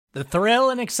The thrill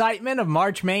and excitement of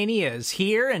March Mania is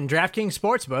here, and DraftKings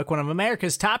Sportsbook, one of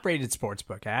America's top-rated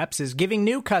sportsbook apps, is giving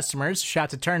new customers a shot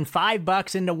to turn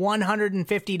 $5 into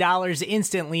 $150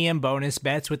 instantly in bonus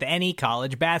bets with any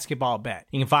college basketball bet.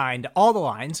 You can find all the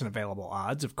lines and available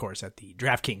odds, of course, at the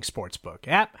DraftKings Sportsbook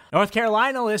app. North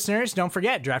Carolina listeners, don't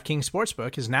forget, DraftKings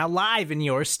Sportsbook is now live in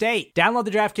your state. Download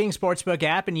the DraftKings Sportsbook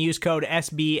app and use code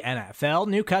SBNFL.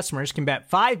 New customers can bet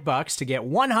 $5 to get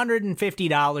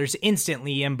 $150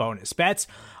 instantly in bonus bets,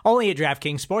 only at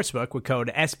DraftKings Sportsbook with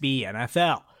code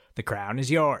SBNFL. The crown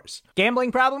is yours.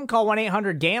 Gambling problem? Call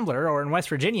 1-800-GAMBLER, or in West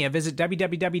Virginia, visit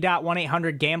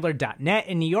www.1800gambler.net.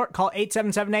 In New York, call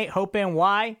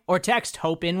 877-8-HOPE-NY or text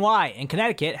HOPE-NY. In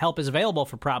Connecticut, help is available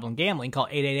for problem gambling. Call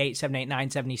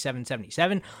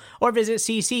 888-789-7777 or visit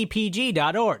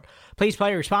ccpg.org. Please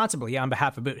play responsibly on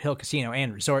behalf of Boot Hill Casino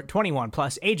and Resort. 21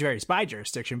 plus, age varies by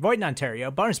jurisdiction. Void in Ontario.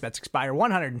 Bonus bets expire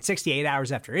 168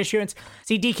 hours after issuance.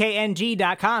 See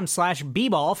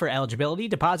dkng.com/bball for eligibility,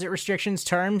 deposit restrictions,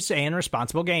 terms, and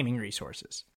responsible gaming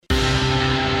resources.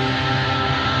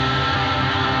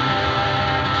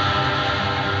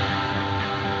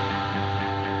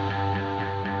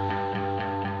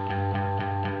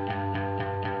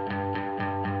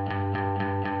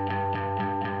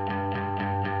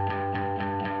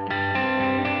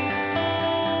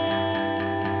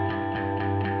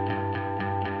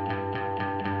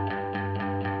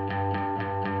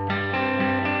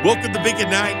 Welcome to Big at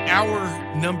Night,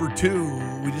 hour number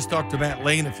 2. We just talked to Matt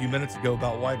Lane a few minutes ago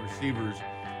about wide receivers.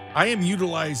 I am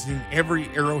utilizing every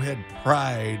Arrowhead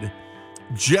Pride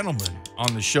gentleman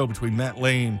on the show between Matt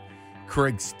Lane,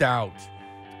 Craig Stout,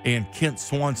 and Kent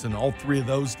Swanson. All three of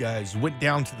those guys went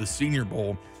down to the Senior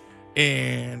Bowl.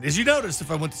 And as you noticed, if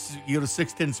I went to you go to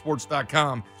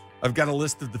 610sports.com, I've got a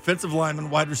list of defensive linemen,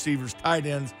 wide receivers, tight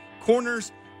ends,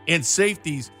 corners, and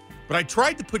safeties. But I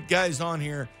tried to put guys on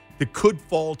here that could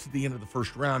fall to the end of the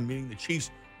first round, meaning the Chiefs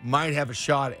might have a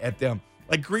shot at them.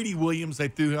 Like Greedy Williams, I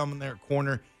threw him in there at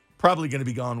corner. Probably going to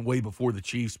be gone way before the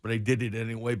Chiefs, but I did it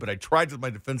anyway. But I tried with my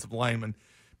defensive linemen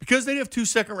because they have 2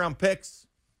 second-round picks.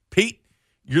 Pete,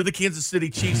 you're the Kansas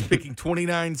City Chiefs picking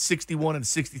 29, 61, and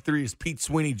 63 as Pete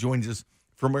Sweeney joins us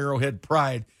from Arrowhead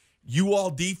Pride. You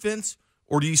all defense,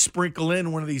 or do you sprinkle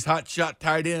in one of these hot shot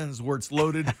tight ends where it's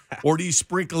loaded, or do you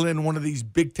sprinkle in one of these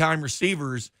big-time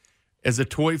receivers as a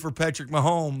toy for Patrick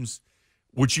Mahomes,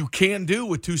 which you can do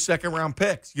with 2 second-round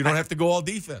picks? You don't have to go all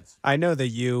defense. I know that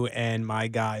you and my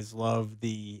guys love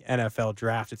the NFL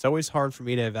draft. It's always hard for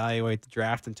me to evaluate the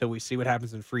draft until we see what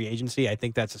happens in free agency. I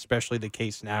think that's especially the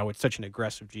case now. It's such an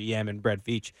aggressive GM and Brett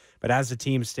Veach. But as the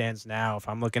team stands now, if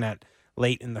I'm looking at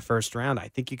late in the first round, I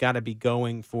think you got to be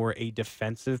going for a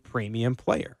defensive premium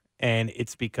player. And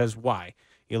it's because why?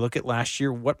 You look at last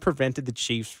year, what prevented the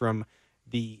Chiefs from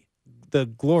the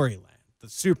glory land, the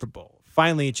Super Bowl,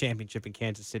 finally a championship in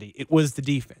Kansas City? It was the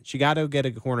defense. You got to get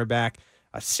a cornerback,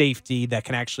 a safety that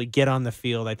can actually get on the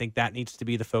field. I think that needs to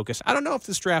be the focus. I don't know if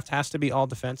this draft has to be all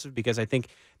defensive because I think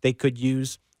they could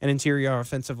use an interior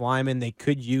offensive lineman. They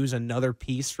could use another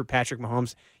piece for Patrick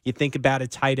Mahomes. You think about a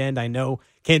tight end. I know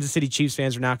Kansas City Chiefs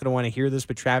fans are not going to want to hear this,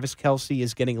 but Travis Kelce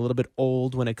is getting a little bit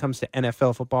old when it comes to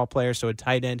NFL football players, so a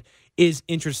tight end is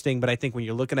interesting. But I think when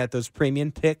you're looking at those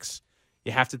premium picks,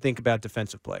 you have to think about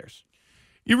defensive players.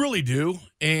 You really do.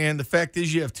 And the fact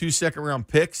is you have 2 second-round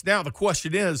picks. Now, the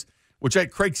question is,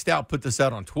 Craig Stout put this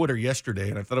out on Twitter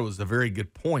yesterday, and I thought it was a very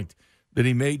good point that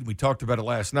he made. We talked about it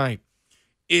last night.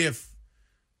 If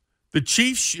the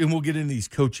Chiefs, and we'll get into these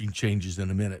coaching changes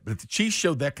in a minute, but if the Chiefs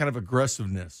showed that kind of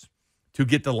aggressiveness to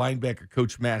get the linebacker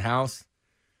coach Matt House,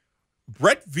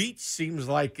 Brett Veach seems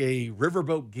like a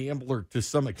riverboat gambler to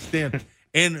some extent.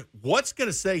 And what's going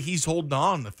to say he's holding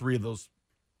on to 3 of those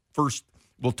first,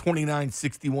 29,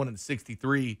 61, and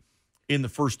 63 in the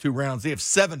first 2 rounds. They have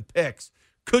 7 picks.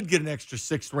 Could get an extra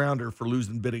 6th rounder for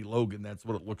losing Biddy Logan. That's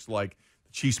what it looks like.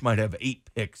 The Chiefs might have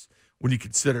 8 picks when you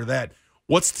consider that.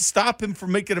 What's to stop him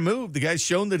from making a move? The guy's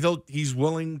shown that he's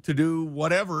willing to do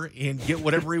whatever and get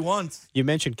whatever he wants. You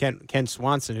mentioned Ken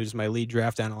Swanson, who's my lead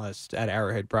draft analyst at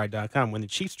ArrowheadPride.com. When the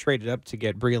Chiefs traded up to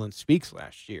get Breeland Speaks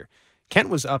last year, Kent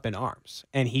was up in arms,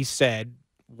 and he said,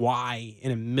 why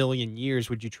in a million years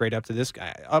would you trade up to this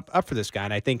guy, up for this guy?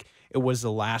 And I think it was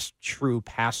the last true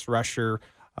pass rusher,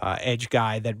 edge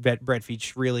guy that Brett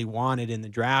Veach really wanted in the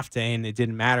draft, and it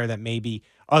didn't matter that maybe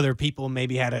other people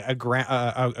maybe had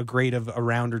a grade of a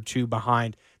round or 2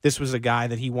 behind. This was a guy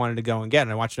that he wanted to go and get.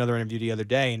 And I watched another interview the other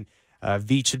day, and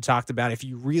Veach had talked about if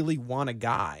you really want a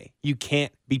guy, you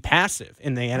can't be passive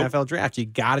in the NFL draft. You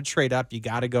got to trade up. You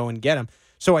got to go and get him.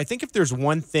 So I think if there's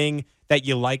one thing that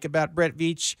you like about Brett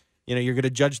Veach, you're going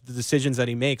to judge the decisions that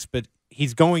he makes, but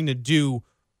he's going to do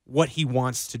what he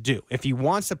wants to do. If he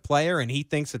wants a player and he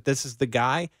thinks that this is the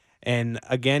guy, and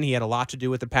again, he had a lot to do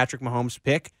with the Patrick Mahomes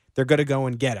pick, they're going to go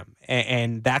and get him.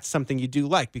 And that's something you do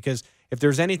like, because if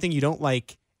there's anything you don't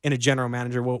like in a general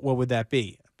manager, what would that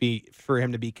be? Be for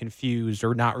him to be confused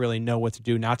or not really know what to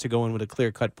do, not to go in with a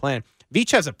clear-cut plan.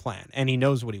 Veach has a plan, and he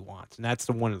knows what he wants, and that's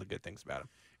one of the good things about him.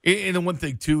 And the one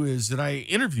thing, too, is that I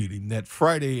interviewed him that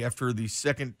Friday after the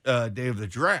second day of the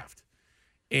draft,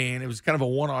 and it was kind of a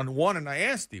one-on-one, and I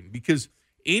asked him, because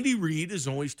Andy Reid is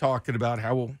always talking about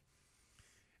how,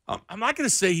 I'm not going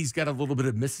to say he's got a little bit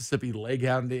of Mississippi leg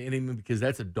hound in him, because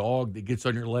that's a dog that gets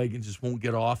on your leg and just won't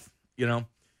get off, you know.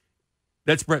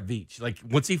 That's Brett Veach. Like,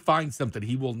 once he finds something,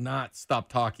 he will not stop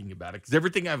talking about it, because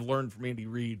everything I've learned from Andy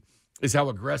Reid is how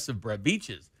aggressive Brett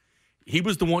Veach is. He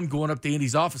was the one going up to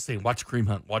Andy's office saying, watch Kareem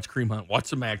Hunt, watch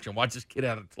some action, watch this kid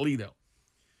out of Toledo.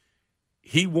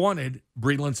 He wanted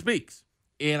Breland Speaks.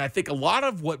 And I think a lot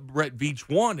of what Brett Veach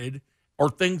wanted are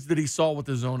things that he saw with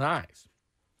his own eyes.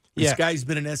 This guy's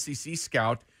been an SEC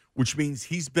scout, which means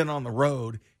he's been on the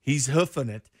road. He's hoofing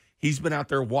it. He's been out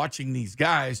there watching these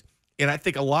guys. And I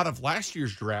think a lot of last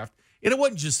year's draft, and it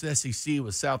wasn't just the SEC, it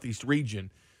was Southeast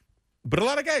region, but a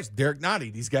lot of guys, Derek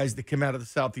Nottie, these guys that come out of the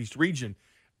Southeast region,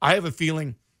 I have a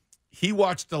feeling he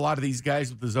watched a lot of these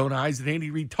guys with his own eyes, and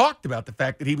Andy Reid talked about the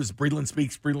fact that he was Breland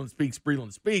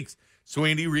Speaks. So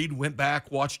Andy Reid went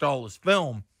back, watched all his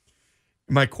film.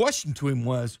 My question to him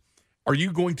was, are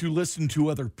you going to listen to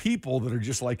other people that are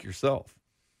just like yourself?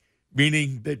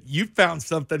 Meaning that you found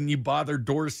something and you bothered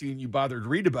Dorsey and you bothered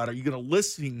Reid about it. Are you going to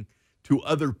listen to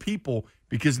other people?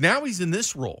 Because now he's in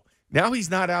this role. Now he's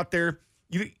not out there.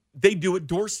 They do it.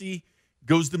 Dorsey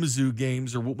goes to Mizzou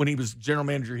games, or when he was general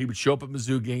manager, he would show up at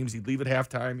Mizzou games. He'd leave at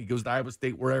halftime. He goes to Iowa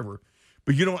State, wherever.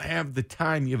 But you don't have the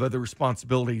time. You have other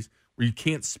responsibilities where you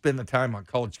can't spend the time on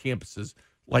college campuses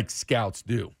like scouts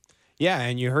do. Yeah,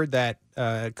 and you heard that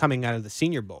coming out of the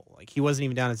Senior Bowl. Like, he wasn't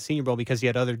even down at the Senior Bowl because he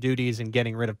had other duties and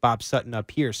getting rid of Bob Sutton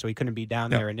up here, so he couldn't be down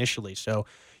there initially. So,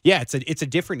 yeah, it's a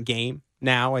different game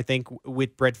now, I think,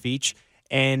 with Brett Veach.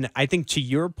 And I think, to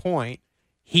your point,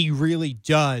 he really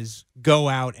does go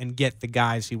out and get the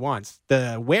guys he wants.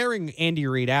 The wearing Andy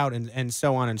Reid out and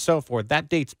so on and so forth, that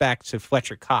dates back to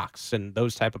Fletcher Cox and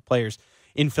those type of players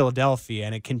in Philadelphia,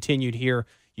 and it continued here.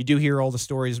 You do hear all the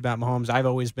stories about Mahomes. I've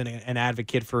always been an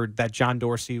advocate for that. John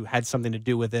Dorsey had something to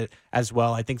do with it as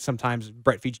well. I think sometimes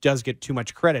Brett Veach does get too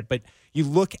much credit, but you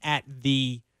look at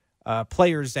the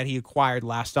players that he acquired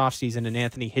last offseason in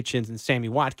Anthony Hitchens and Sammy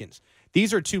Watkins.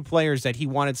 These are two players that he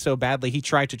wanted so badly. He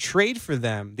tried to trade for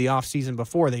them the offseason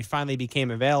before they finally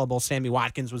became available. Sammy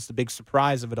Watkins was the big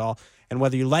surprise of it all. And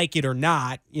whether you like it or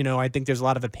not, I think there's a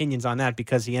lot of opinions on that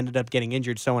because he ended up getting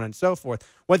injured, so on and so forth.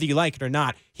 Whether you like it or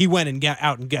not, he went and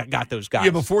got those guys.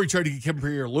 Yeah, before he tried to get Kevin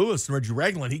Pierre-Lewis and Reggie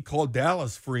Ragland, he called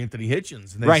Dallas for Anthony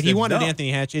Hitchens. And right, he wanted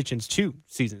Anthony Hitchens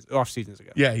off seasons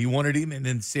ago. Yeah, he wanted him, and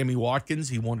then Sammy Watkins,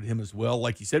 he wanted him as well.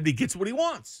 Like you said, but he gets what he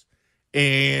wants.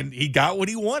 And he got what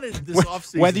he wanted this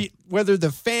offseason. Whether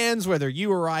the fans, whether you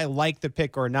or I like the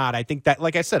pick or not, I think that,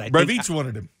 like I said, Brett Veach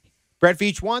wanted him. Brett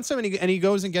Veach wants him, and he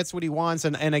goes and gets what he wants.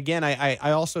 And again, I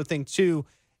also think, too,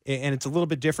 and it's a little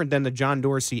bit different than the John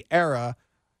Dorsey era,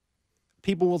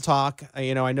 people will talk.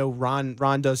 I know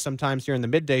Ron does sometimes here in the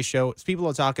midday show. People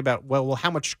will talk about, well,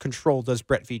 how much control does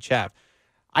Brett Veach have?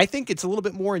 I think it's a little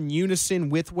bit more in unison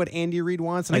with what Andy Reid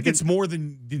wants. And I think it's more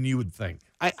than you would think.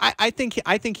 I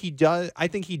think he does. I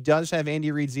think he does have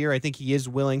Andy Reid's ear. I think he is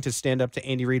willing to stand up to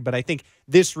Andy Reid. But I think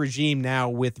this regime now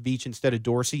with Veach instead of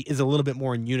Dorsey is a little bit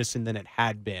more in unison than it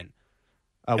had been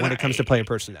when it comes to player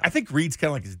personnel. I think Reid's kind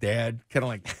of like his dad. Kind of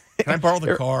like, can I borrow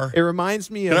the car? It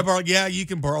reminds me of. Can I borrow? Yeah, you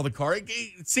can borrow the car.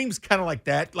 It seems kind of like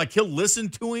that. Like he'll listen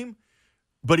to him.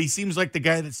 But he seems like the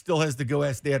guy that still has to go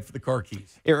ask Dad for the car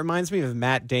keys. It reminds me of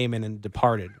Matt Damon in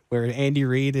Departed, where Andy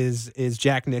Reid is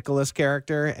Jack Nicklaus'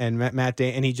 character, and Matt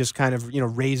Damon, and he just kind of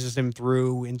raises him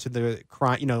through into the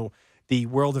crime, the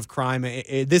world of crime.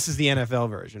 This is the NFL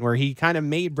version, where he kind of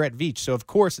made Brett Veach. So of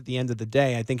course, at the end of the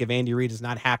day, I think if Andy Reid is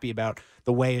not happy about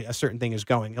the way a certain thing is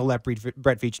going, he'll let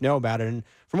Brett Veach know about it. And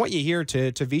from what you hear,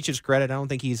 to Veach's credit, I don't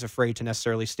think he's afraid to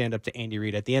necessarily stand up to Andy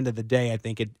Reid. At the end of the day, I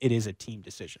think it is a team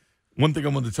decision. One thing I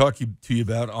wanted to talk to you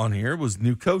about on here was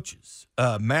new coaches.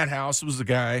 Matt House was the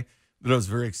guy that I was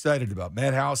very excited about.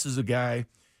 Matt House is a guy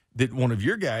that one of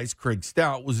your guys, Craig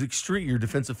Stout, your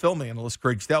defensive film analyst,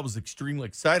 Craig Stout, was extremely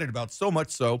excited about, so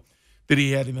much so that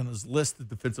he had him on his list of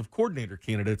defensive coordinator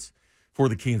candidates for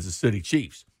the Kansas City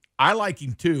Chiefs. I like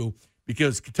him, too,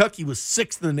 because Kentucky was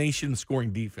 6th in the nation in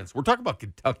scoring defense. We're talking about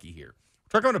Kentucky here.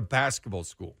 We're talking about a basketball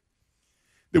school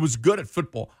that was good at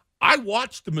football. I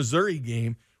watched the Missouri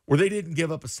game where they didn't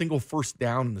give up a single first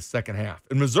down in the second half.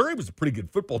 And Missouri was a pretty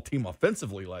good football team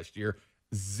offensively last year.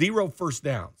 0 first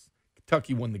downs.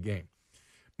 Kentucky won the game.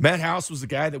 Matt House was the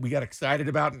guy that we got excited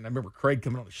about, and I remember Craig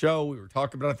coming on the show. We were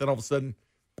talking about it, then all of a sudden,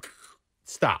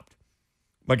 stopped.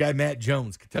 My guy Matt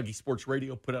Jones, Kentucky Sports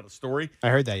Radio, put out a story. I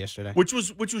heard that yesterday. Which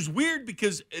was weird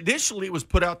because initially it was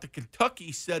put out that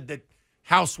Kentucky said that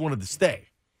House wanted to stay.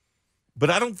 But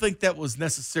I don't think that was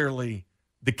necessarily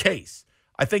the case.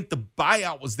 I think the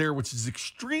buyout was there, which is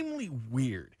extremely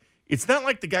weird. It's not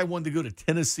like the guy wanted to go to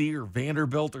Tennessee or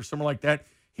Vanderbilt or somewhere like that.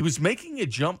 He was making a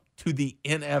jump to the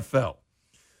NFL.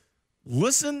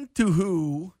 Listen to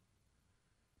who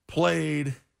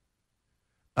played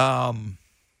the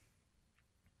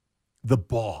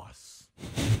boss,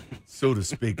 so to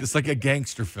speak. It's like a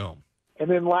gangster film.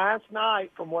 And then last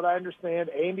night, from what I understand,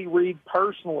 Andy Reid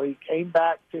personally came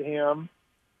back to him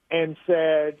and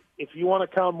said, if you want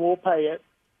to come, we'll pay it.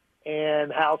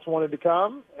 And House wanted to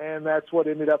come, and that's what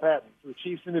ended up happening. The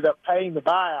Chiefs ended up paying the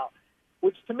buyout,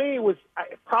 which to me was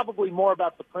probably more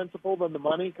about the principle than the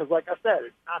money because, like I said,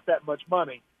 it's not that much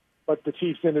money. But the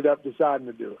Chiefs ended up deciding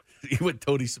to do it. He went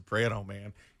Tony Soprano,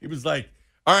 man. He was like,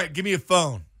 all right, give me a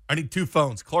phone. I need 2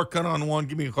 phones. Clark cut on one.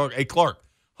 Give me a Clark. Hey, Clark,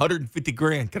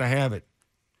 $150,000. Can I have it?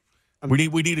 We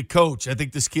need a coach. I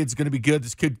think this kid's going to be good.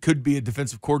 This kid could be a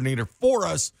defensive coordinator for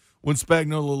us when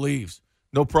Spagnuolo leaves.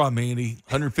 No problem, Andy.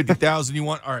 $150,000 you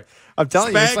want? All right. I'm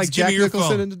telling you, it's like Jack Nicholson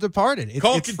phone. in The Departed. It's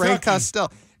Kentucky. Frank Costello.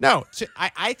 No,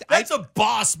 that's a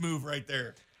boss move right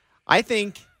there. I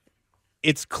think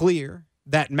it's clear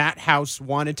that Matt House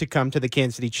wanted to come to the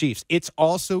Kansas City Chiefs. It's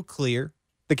also clear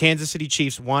the Kansas City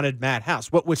Chiefs wanted Matt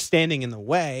House. What was standing in the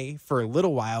way for a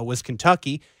little while was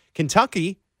Kentucky.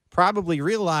 Kentucky probably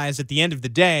realized at the end of the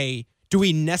day, do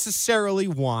we necessarily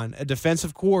want a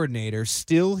defensive coordinator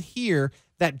still here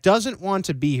that doesn't want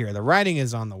to be here? The writing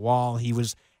is on the wall. He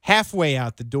was halfway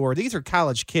out the door. These are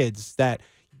college kids that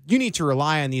you need to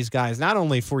rely on these guys not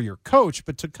only for your coach,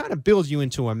 but to kind of build you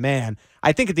into a man.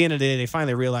 I think at the end of the day, they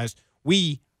finally realized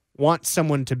we want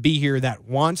someone to be here that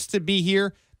wants to be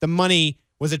here. The money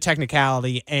was a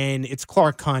technicality, and it's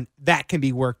Clark Hunt. That can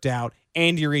be worked out.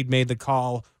 Andy Reid made the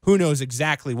call. Who knows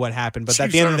exactly what happened, but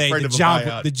at the end of the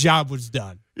day, the job was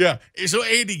done. Yeah, so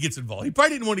Andy gets involved. He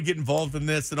probably didn't want to get involved in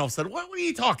this, and all of a sudden, what are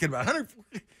you talking about?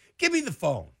 Give me the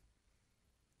phone.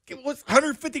 What's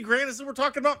 $150,000 is what we're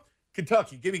talking about?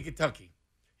 Kentucky. Give me Kentucky.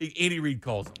 Andy Reid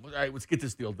calls him. All right, let's get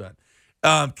this deal done.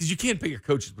 Because you can't pay your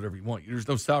coaches whatever you want. There's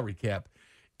no salary cap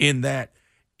in that.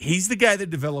 He's the guy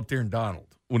that developed Aaron Donald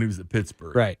when he was at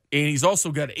Pittsburgh. Right. And he's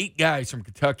also got 8 guys from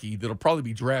Kentucky that'll probably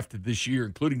be drafted this year,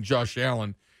 including Josh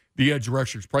Allen, the edge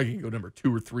rusher, is probably going to go number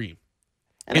 2 or 3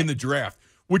 in the draft,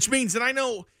 which means that I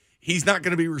know he's not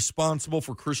going to be responsible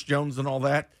for Chris Jones and all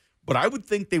that, but I would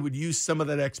think they would use some of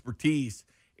that expertise,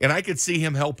 and I could see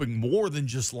him helping more than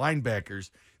just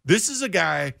linebackers. This is a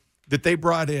guy that they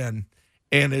brought in,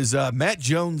 and as Matt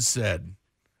Jones said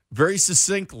very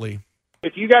succinctly,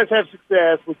 if you guys have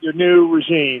success with your new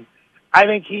regime, I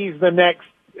think he's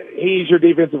your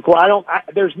defensive coordinator.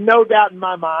 There's no doubt in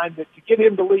my mind that to get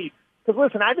him to leave, because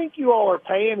listen, I think you all are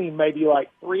paying him maybe like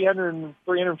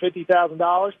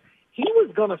 $350,000. He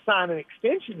was going to sign an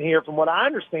extension here, from what I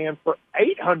understand, for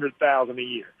 $800,000 a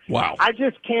year. Wow! I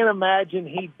just can't imagine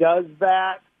he does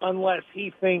that unless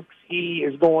he thinks he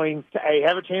is going to A,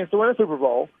 have a chance to win a Super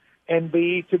Bowl, and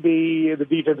B, to be the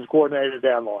defensive coordinator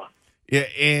down the line. Yeah,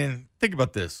 and think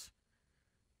about this.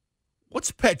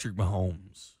 What's Patrick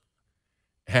Mahomes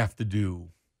have to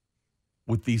do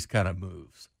with these kind of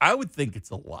moves? I would think it's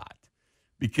a lot,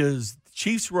 because the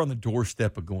Chiefs were on the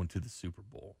doorstep of going to the Super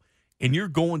Bowl, and you're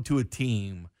going to a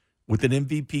team with an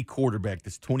MVP quarterback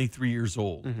that's 23 years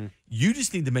old. Mm-hmm. You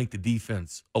just need to make the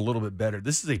defense a little bit better.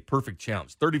 This is a perfect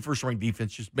challenge. 31st ranked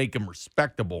defense, just make them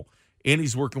respectable. And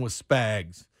he's working with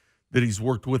Spags that he's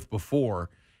worked with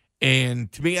before.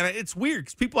 And to me, and it's weird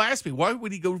because people ask me, why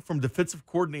would he go from defensive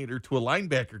coordinator to a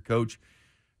linebacker coach?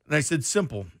 And I said,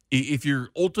 simple. If your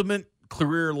ultimate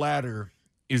career ladder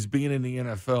is being in the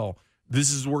NFL,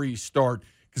 this is where you start.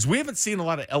 Because we haven't seen a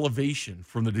lot of elevation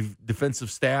from the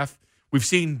defensive staff. We've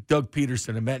seen Doug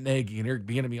Peterson and Matt Nagy and Eric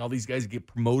Bieniemy, all these guys get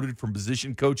promoted from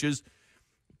position coaches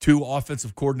to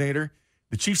offensive coordinator.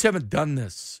 The Chiefs haven't done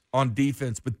this on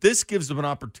defense, but this gives them an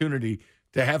opportunity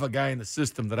to have a guy in the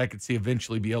system that I could see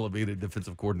eventually be elevated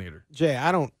defensive coordinator. Jay,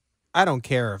 I don't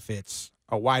care if it's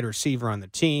a wide receiver on the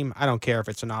team. I don't care if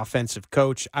it's an offensive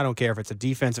coach. I don't care if it's a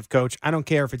defensive coach. I don't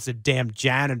care if it's a damn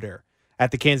janitor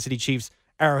at the Kansas City Chiefs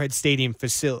Arrowhead Stadium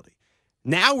facility.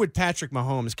 Now with Patrick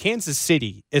Mahomes, Kansas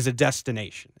City is a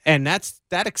destination, and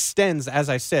that extends, as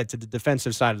I said, to the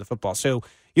defensive side of the football. So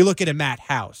You look at a Matt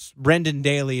House. Brendan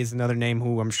Daly is another name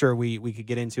who I'm sure we could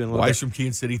get into in a little bit. From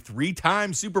Kansas City,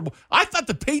 3-time Super Bowl. I thought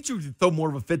the Patriots would throw more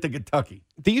of a fit to Kentucky.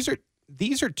 These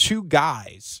are two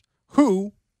guys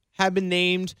who have been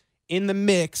named in the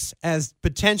mix as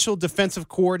potential defensive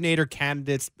coordinator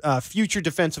candidates, future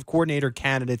defensive coordinator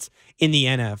candidates in the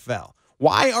NFL.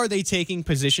 Why are they taking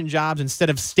position jobs instead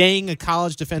of staying a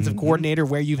college defensive coordinator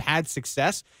where you've had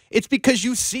success? It's because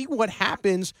you see what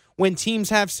happens when teams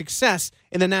have success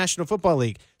in the National Football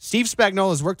League. Steve Spagnuolo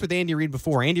has worked with Andy Reid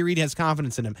before. Andy Reid has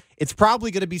confidence in him. It's probably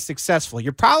going to be successful.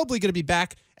 You're probably going to be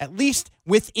back at least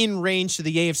within range to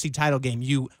the AFC title game.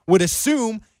 You would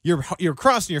assume you're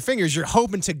crossing your fingers. You're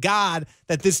hoping to God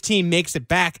that this team makes it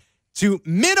back to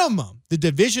minimum the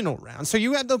divisional round. So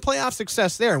you had the playoff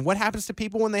success there. And what happens to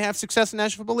people when they have success in the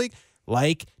National Football League?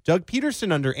 Like Doug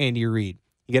Peterson under Andy Reid.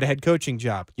 You get a head coaching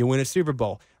job. You win a Super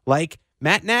Bowl. Like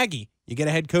Matt Nagy. You get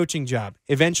a head coaching job.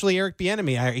 Eventually, Eric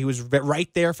Bieniemy, he was right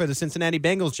there for the Cincinnati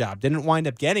Bengals job. Didn't wind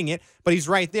up getting it, but he's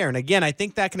right there. And again, I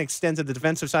think that can extend to the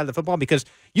defensive side of the football because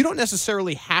you don't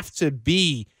necessarily have to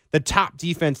be the top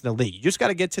defense in the league. You just got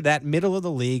to get to that middle of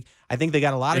the league. I think they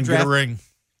got a lot of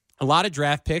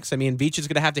draft picks. I mean, Veach is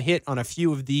going to have to hit on a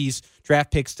few of these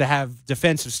draft picks to have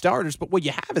defensive starters, but what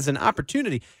you have is an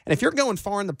opportunity. And if you're going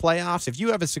far in the playoffs, if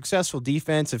you have a successful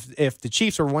defense, if the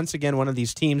Chiefs are once again one of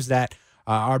these teams that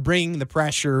are bringing the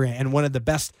pressure and one of the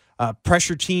best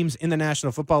pressure teams in the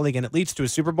National Football League, and it leads to a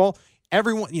Super Bowl,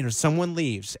 someone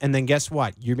leaves, and then guess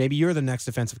what? Maybe you're the next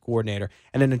defensive coordinator.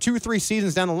 And then in 2 or 3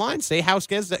 seasons down the line, say House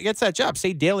gets that job,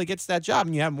 say Daly gets that job,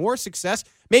 and you have more success.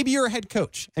 Maybe you're a head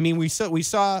coach. I mean, we saw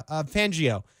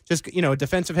Fangio, just a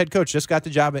defensive head coach, just got the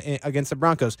job against the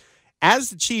Broncos. As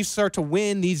the Chiefs start to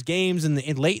win these games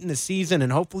late in the season,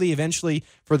 and hopefully eventually,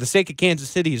 for the sake of Kansas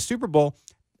City, a Super Bowl,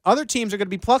 other teams are going to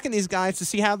be plucking these guys to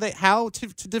see how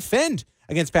to defend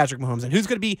against Patrick Mahomes, and who's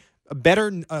going to be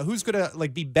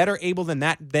be better able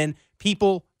than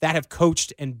people that have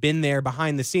coached and been there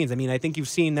behind the scenes. I mean, I think you've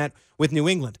seen that with New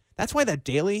England. That's why that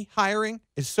Daly hiring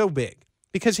is so big,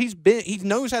 because he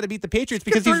knows how to beat the Patriots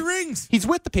because he's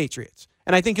with the Patriots.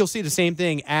 And I think you'll see the same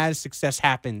thing as success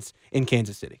happens in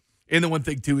Kansas City. And the one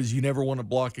thing, too, is you never want to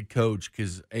block a coach,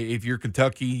 because if you're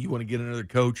Kentucky, you want to get another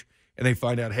coach, and they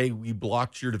find out, hey, we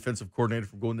blocked your defensive coordinator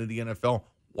from going to the NFL.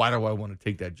 Why do I want to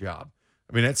take that job?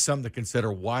 I mean, that's something to consider.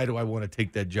 Why do I want to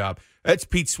take that job? That's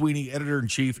Pete Sweeney,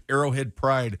 editor-in-chief,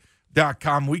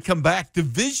 arrowheadpride.com. We come back,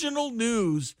 divisional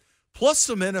news, plus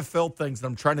some NFL things that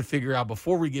I'm trying to figure out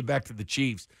before we get back to the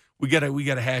Chiefs. We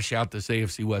gotta hash out this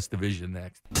AFC West division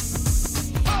next.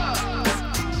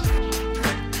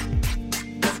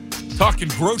 Talking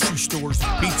grocery stores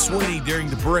with Pete Sweeney during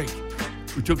the break.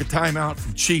 We took a timeout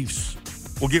from Chiefs.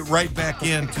 We'll get right back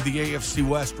into the AFC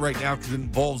West right now because it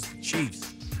involves the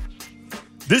Chiefs.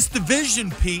 This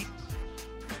division, Pete,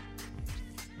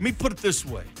 let me put it this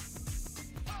way.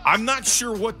 I'm not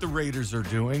sure what the Raiders are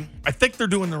doing. I think they're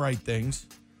doing the right things,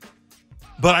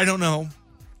 but I don't know.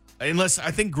 Unless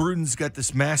I think Gruden's got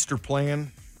this master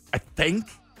plan. I think.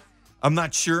 I'm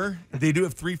not sure. They do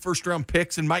have 3 first-round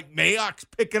picks, and Mike Mayock's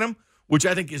picking them, which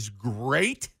I think is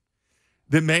great.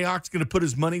 That Mayock's going to put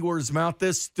his money where his mouth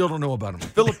is. Still don't know about him.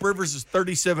 Phillip Rivers is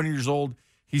 37 years old.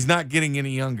 He's not getting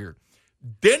any younger.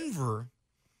 Denver,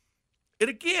 and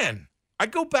again, I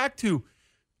go back to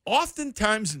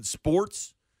oftentimes in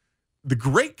sports, the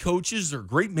great coaches or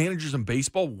great managers in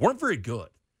baseball weren't very good.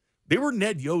 They were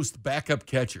Ned Yost backup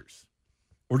catchers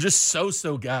or just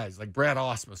so-so guys like Brad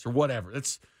Ausmus or whatever.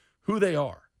 That's who they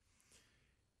are.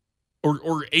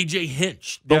 Or A.J.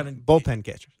 Hinch. Bullpen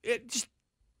catchers.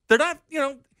 They're not,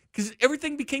 because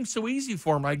everything became so easy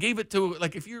for them. I gave it to,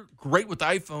 if you're great with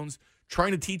iPhones,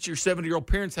 trying to teach your 70-year-old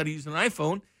parents how to use an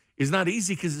iPhone is not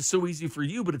easy because it's so easy for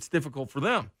you, but it's difficult for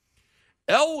them.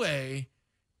 Elway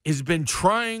has been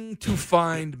trying to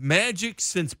find magic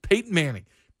since Peyton Manning.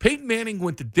 Peyton Manning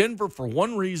went to Denver for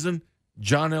one reason,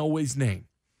 John Elway's name.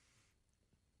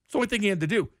 That's the only thing he had to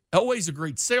do. Elway's a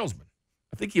great salesman.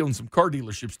 I think he owns some car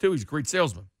dealerships, too. He's a great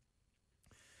salesman.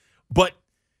 But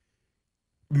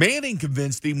Manning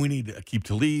convinced him we need to keep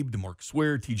Talib, DeMarcus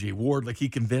Ware, T.J. Ward. He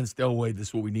convinced Elway this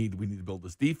is what we need. We need to build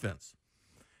this defense.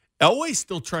 Elway's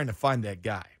still trying to find that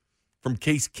guy. From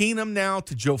Case Keenum now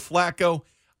to Joe Flacco.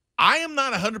 I am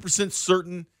not 100%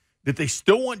 certain that they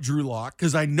still want Drew Lock,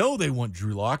 because I know they want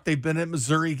Drew Lock. They've been at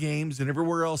Missouri games and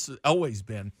everywhere else Elway's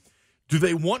been. Do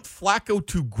they want Flacco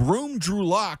to groom Drew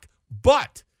Lock?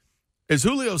 But, as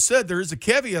Julio said, there is a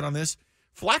caveat on this.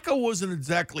 Flacco wasn't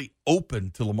exactly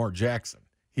open to Lamar Jackson.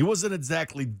 He wasn't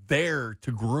exactly there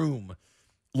to groom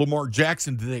Lamar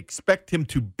Jackson. Do they expect him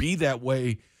to be that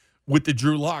way with the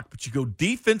Drew Lock, but you go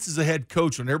defense as a head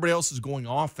coach when everybody else is going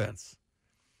offense.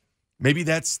 Maybe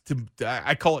that's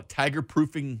I call it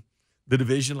tiger-proofing the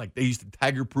division, like they used to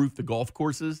tiger-proof the golf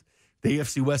courses. The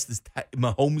AFC West is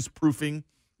Mahomes-proofing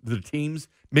the teams.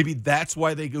 Maybe that's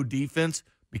why they go defense,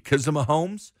 because of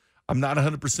Mahomes. I'm not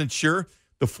 100% sure.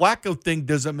 The Flacco thing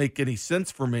doesn't make any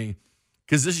sense for me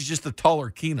because this is just a taller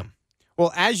Keenum.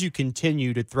 Well, as you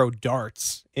continue to throw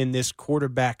darts in this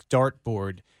quarterback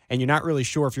dartboard, and you're not really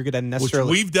sure if you're going to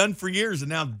necessarily... Which we've done for years, and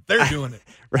now they're doing it.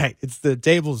 Right. It's the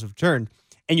tables have turned.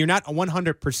 And you're not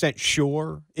 100%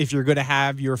 sure if you're going to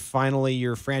have your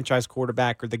franchise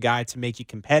quarterback or the guy to make you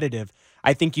competitive.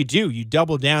 I think you do. You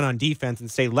double down on defense and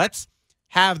say, let's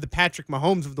have the Patrick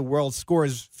Mahomes of the world score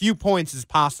as few points as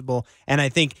possible. And I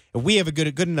think if we have a good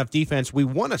enough defense, we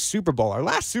won a Super Bowl. Our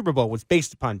last Super Bowl was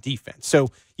based upon defense. So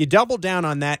you double down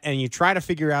on that and you try to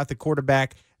figure out the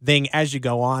quarterback thing as you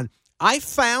go on. I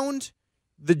found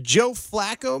the Joe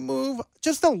Flacco move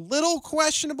just a little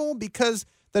questionable because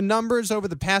the numbers over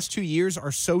the past 2 years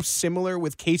are so similar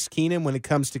with Case Keenum when it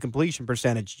comes to completion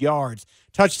percentage, yards,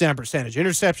 touchdown percentage,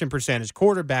 interception percentage,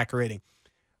 quarterback rating.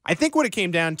 I think what it came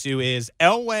down to is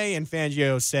Elway and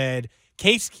Fangio said,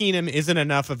 Case Keenum isn't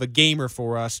enough of a gamer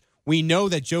for us. We know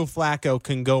that Joe Flacco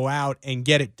can go out and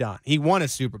get it done. He won a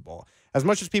Super Bowl. As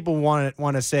much as people want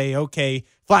to say, okay,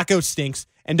 Flacco stinks,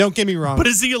 and don't get me wrong. But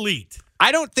is he elite?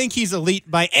 I don't think he's elite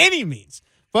by any means.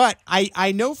 But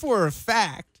I know for a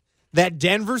fact that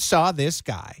Denver saw this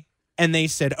guy, and they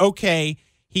said, okay,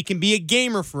 he can be a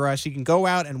gamer for us. He can go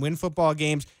out and win football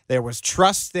games. There was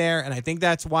trust there, and I think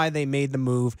that's why they made the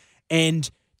move. And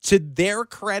to their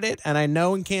credit, and I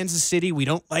know in Kansas City we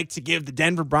don't like to give the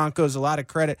Denver Broncos a lot of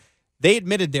credit, they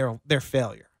admitted their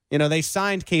failure. You know, they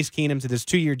signed Case Keenum to this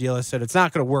 2-year deal and said, it's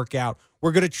not going to work out.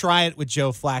 We're going to try it with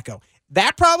Joe Flacco.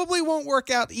 That probably won't work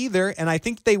out either, and I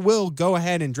think they will go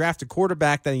ahead and draft a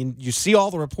quarterback. That you see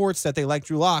all the reports that they like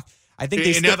Drew Lock. I think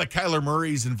they now that Kyler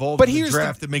Murray's involved in the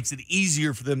draft, it makes it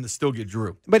easier for them to still get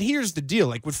Drew. But here's the deal.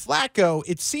 Like with Flacco,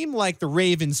 it seemed like the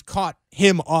Ravens caught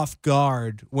him off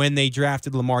guard when they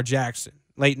drafted Lamar Jackson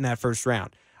late in that first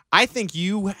round. I think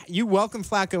you welcome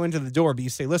Flacco into the door, but you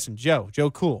say, listen, Joe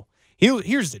cool.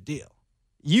 Here's the deal.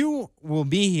 You will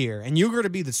be here, and you're going to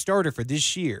be the starter for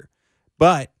this year,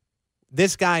 but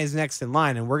this guy is next in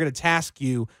line, and we're going to task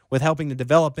you with helping to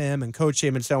develop him and coach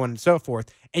him and so on and so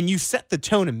forth. And you set the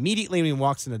tone immediately when he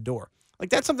walks in the door. Like,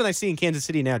 that's something I see in Kansas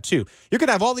City now, too. You're going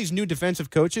to have all these new defensive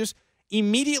coaches.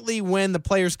 Immediately when the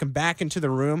players come back into the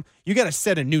room, you got to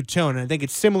set a new tone. And I think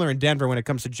it's similar in Denver when it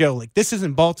comes to Joe. Like, this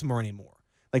isn't Baltimore anymore.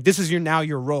 Like, this is now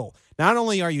your role. Not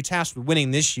only are you tasked with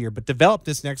winning this year, but develop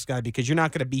this next guy because you're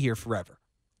not going to be here forever.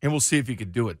 And we'll see if he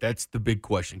can do it. That's the big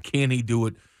question. Can he do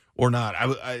it or not?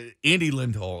 Andy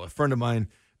Lindhall, a friend of mine,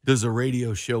 does a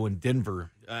radio show in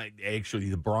Denver. Actually,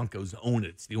 the Broncos own it.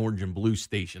 It's the Orange and Blue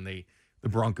station. The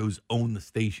Broncos own the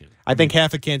station. I think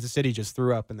half of Kansas City just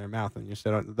threw up in their mouth when you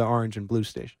said the Orange and Blue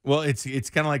station. Well, it's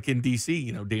kind of like in D.C.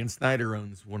 You know, Dan Snyder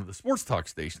owns one of the sports talk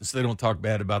stations, so they don't talk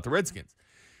bad about the Redskins.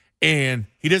 And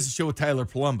he does a show with Tyler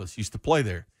Columbus, used to play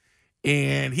there.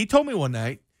 And he told me one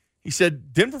night, he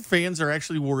said, Denver fans are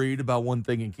actually worried about one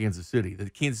thing in Kansas City,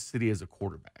 that Kansas City has a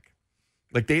quarterback.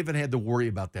 Like, they haven't had to worry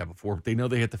about that before, but they know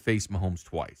they had to face Mahomes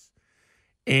twice.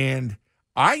 And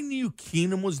I knew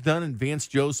Keenum was done and Vance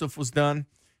Joseph was done.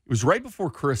 It was right before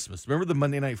Christmas. Remember the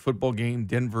Monday Night Football game,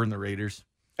 Denver and the Raiders?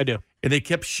 I do. And they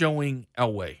kept showing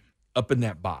Elway up in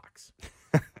that box.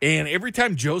 And every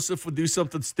time Joseph would do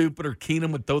something stupid or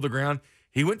Keenum would throw the ground,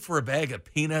 he went for a bag of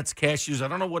peanuts, cashews. I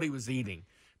don't know what he was eating,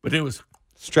 but it was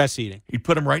stress eating. He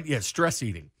put him right, stress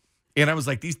eating. And I was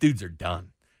like, these dudes are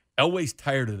done. Elway's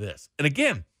tired of this. And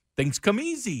again, things come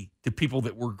easy to people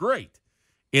that were great.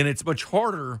 And it's much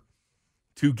harder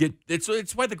to get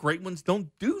it's why the great ones don't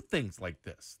do things like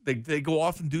this. They go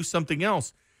off and do something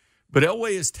else. But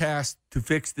Elway is tasked to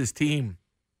fix this team.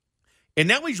 And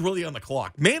now he's really on the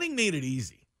clock. Manning made it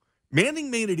easy.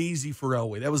 Manning made it easy for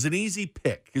Elway. That was an easy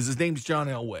pick because his name's John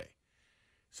Elway.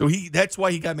 So that's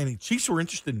why he got Manning. Chiefs were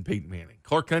interested in Peyton Manning.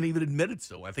 Clark Hunt even admitted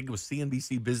so. I think it was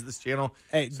CNBC Business Channel,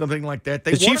 something like that.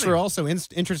 The Chiefs were also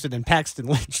interested in Paxton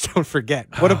Lynch. Don't forget.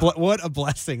 What a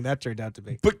blessing that turned out to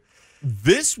be. But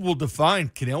this will define,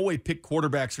 can Elway pick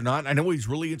quarterbacks or not? I know he's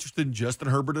really interested in Justin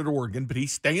Herbert at Oregon, but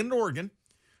he's staying at Oregon.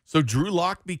 So Drew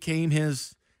Lock became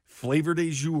his flavor du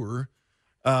jour,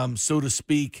 so to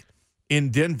speak, in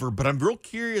Denver. But I'm real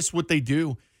curious what they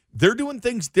do. They're doing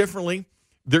things differently.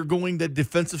 They're going the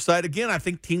defensive side. Again, I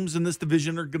think teams in this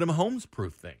division are going to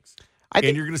Mahomes-proof things. And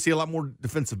you're going to see a lot more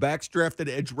defensive backs drafted,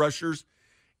 edge rushers.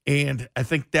 And I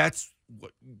think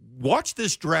watch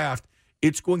this draft.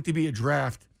 It's going to be a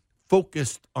draft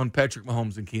focused on Patrick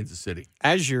Mahomes in Kansas City.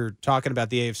 As you're talking about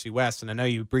the AFC West, and I know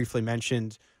you briefly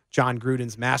mentioned John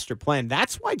Gruden's master plan,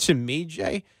 that's why, to me,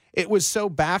 Jay, it was so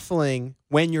baffling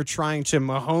when you're trying to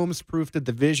Mahomes-proof the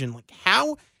division. Like,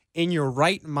 how in your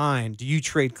right mind do you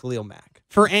trade Khalil Mack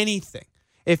for anything?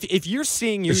 If you're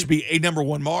seeing There should be a number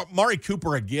one. Mari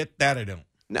Cooper, I get that. I don't.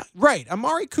 No, right.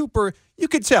 Amari Cooper, you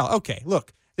could tell. Okay,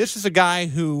 look, this is a guy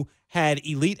who had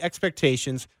elite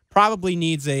expectations, probably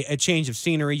needs a change of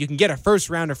scenery. You can get a first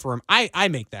rounder for him. I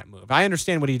make that move. I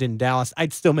understand what he did in Dallas.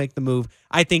 I'd still make the move.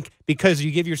 I think because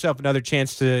you give yourself another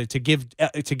chance to give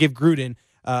Gruden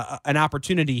an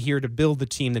opportunity here to build the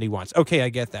team that he wants. Okay, I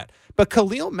get that. But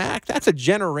Khalil Mack, that's a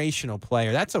generational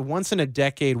player. That's a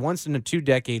once-in-a-decade,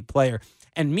 once-in-a-two-decade player.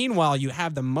 And meanwhile, you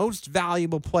have the most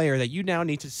valuable player that you now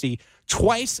need to see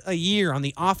twice a year on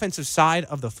the offensive side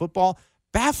of the football.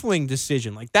 Baffling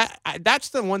decision. Like that. That's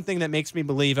the one thing that makes me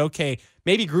believe, okay,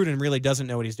 maybe Gruden really doesn't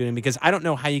know what he's doing, because I don't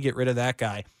know how you get rid of that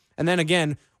guy. And then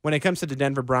again, when it comes to the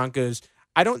Denver Broncos,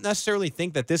 I don't necessarily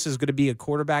think that this is going to be a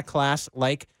quarterback class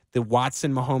like the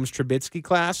Watson, Mahomes, Trubisky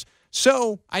class.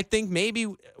 So I think maybe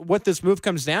what this move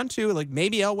comes down to, like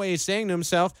maybe Elway is saying to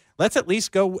himself, let's at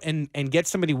least go and get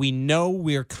somebody we know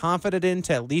we're confident in,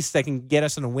 to at least that can get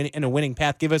us in a winning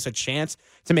path, give us a chance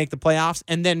to make the playoffs,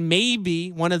 and then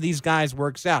maybe one of these guys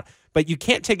works out. But you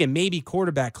can't take a maybe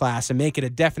quarterback class and make it a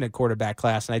definite quarterback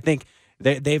class. And I think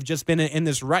they've just been in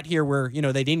this rut here where,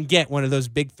 they didn't get one of those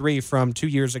big three from 2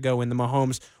 years ago in the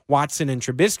Mahomes, Watson, and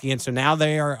Trubisky. And so now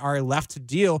they are left to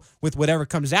deal with whatever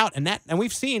comes out. And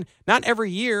we've seen not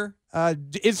every year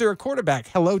is there a quarterback.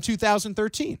 Hello,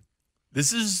 2013.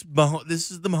 This is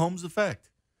the Mahomes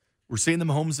effect. We're seeing the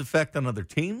Mahomes effect on other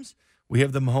teams. We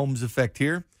have the Mahomes effect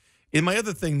here. And my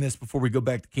other thing, before we go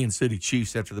back to Kansas City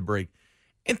Chiefs after the break,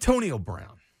 Antonio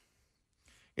Brown.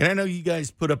 And I know you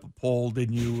guys put up a poll,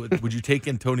 didn't you? Would you take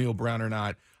Antonio Brown or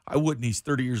not? I wouldn't. He's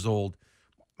 30 years old.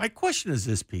 My question is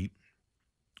this, Pete.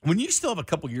 When you still have a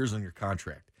couple years on your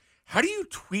contract, how do you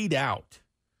tweet out,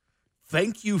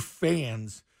 thank you,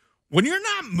 fans, when you're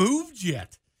not moved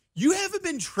yet? You haven't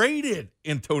been traded,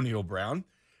 Antonio Brown.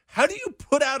 How do you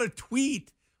put out a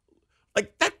tweet?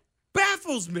 Like, that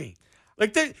baffles me.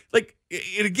 Like, that,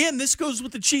 and again, this goes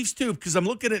with the Chiefs, too, because I'm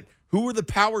looking at who are the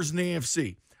powers in the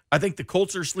AFC. I think the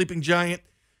Colts are a sleeping giant,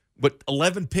 but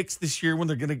 11 picks this year when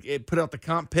they're going to put out the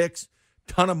comp picks,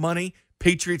 ton of money.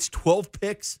 Patriots, 12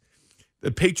 picks.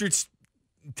 The Patriots,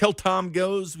 until Tom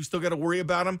goes, we still got to worry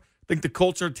about them. I think the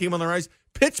Colts are a team on the rise.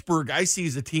 Pittsburgh, I see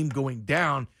as a team going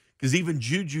down, because even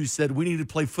Juju said we need to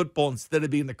play football instead of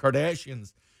being the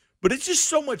Kardashians. But it's just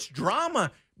so much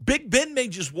drama. Big Ben may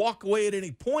just walk away at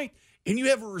any point, and you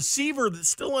have a receiver that's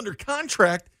still under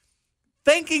contract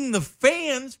thanking the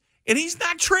fans, and he's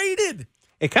not traded.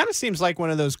 It kind of seems like one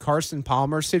of those Carson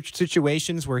Palmer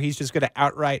situations where he's just going to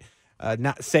outright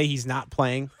not say he's not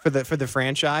playing for the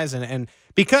franchise, and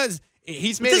because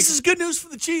he's made. This is good news for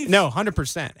the Chiefs. No,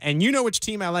 100%. And you know which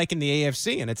team I like in the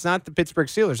AFC, and it's not the Pittsburgh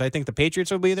Steelers. I think the Patriots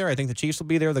will be there. I think the Chiefs will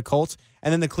be there. The Colts,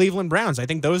 and then the Cleveland Browns. I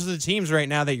think those are the teams right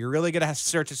now that you're really going to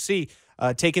start to see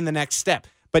taking the next step.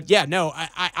 But yeah, no,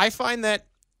 I find that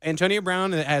Antonio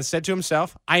Brown has said to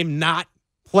himself, "I'm not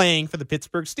playing for the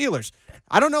Pittsburgh Steelers."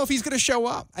 I don't know if he's going to show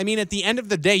up. I mean, at the end of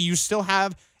the day, you still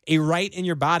have a right in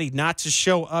your body not to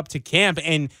show up to camp.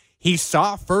 And he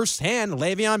saw firsthand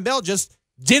Le'Veon Bell just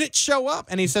didn't show up.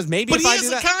 And he says, maybe but if I do that.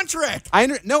 But he has a contract.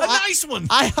 Nice one.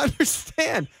 I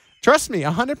understand. Trust me,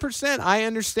 100%. I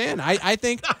understand. I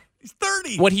think he's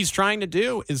 30. What he's trying to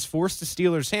do is force the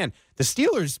Steelers' hand. The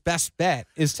Steelers' best bet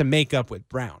is to make up with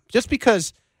Brown. Just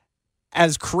because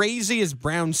as crazy as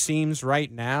Brown seems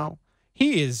right now,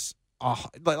 he is,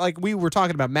 like we were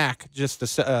talking about Mac just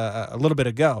a little bit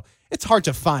ago, it's hard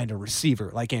to find a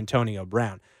receiver like Antonio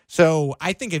Brown. So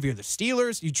I think if you're the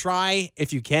Steelers, you try,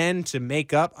 if you can, to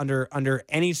make up under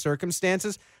any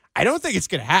circumstances. I don't think it's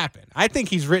going to happen. I think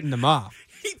he's written them off.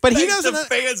 But he doesn't. The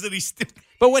fans that he's still.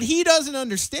 But what he doesn't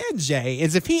understand, Jay,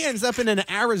 is if he ends up in an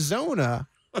Arizona,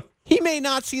 he may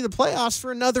not see the playoffs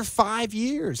for another 5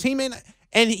 years. He may not.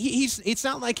 And it's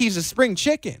not like he's a spring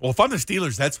chicken. Well, if I'm the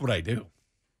Steelers, that's what I do.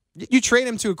 You trade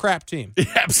him to a crap team. Yeah,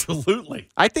 absolutely.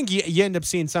 I think you end up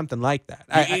seeing something like that.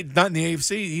 Not in the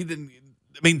AFC. He didn't.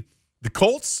 I mean, the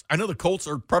Colts, I know the Colts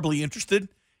are probably interested,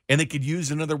 and they could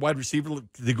use another wide receiver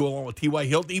to go along with T.Y.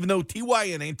 Hilton, even though T.Y.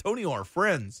 and Antonio are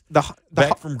friends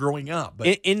back from growing up.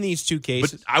 But in these two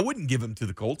cases. But I wouldn't give him to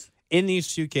the Colts. In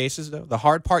these two cases, though, the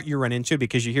hard part you run into,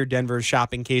 because you hear Denver is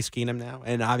shopping Case Keenum now,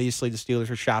 and obviously the Steelers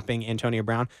are shopping Antonio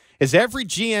Brown, is every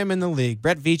GM in the league,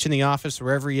 Brett Veach in the office,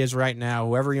 wherever he is right now,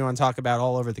 whoever you want to talk about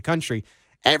all over the country,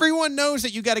 everyone knows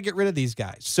that you got to get rid of these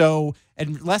guys. So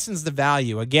it lessens the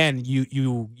value. Again,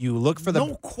 you look for the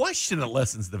no question it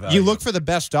lessens the value. You look for the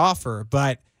best offer,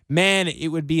 but man, it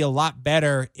would be a lot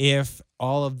better if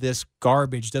all of this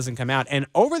garbage doesn't come out. And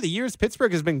over the years,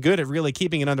 Pittsburgh has been good at really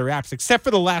keeping it under wraps, except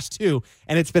for the last two,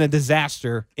 and it's been a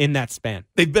disaster in that span.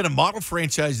 They've been a model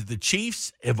franchise. The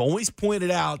Chiefs have always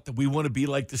pointed out that we want to be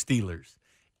like the Steelers.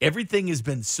 Everything has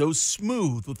been so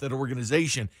smooth with that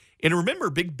organization. And remember,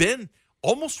 Big Ben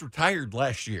almost retired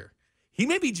last year. He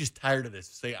may be just tired of this.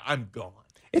 Say, I'm gone.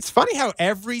 It's funny how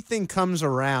everything comes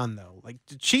around, though. Like,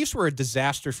 the Chiefs were a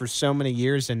disaster for so many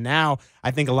years, and now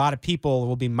I think a lot of people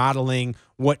will be modeling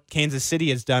what Kansas City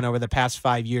has done over the past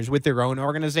 5 years with their own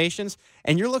organizations.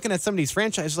 And you're looking at some of these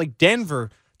franchises like Denver.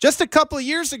 Just a couple of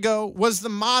years ago was the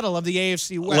model of the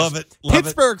AFC West. Love it.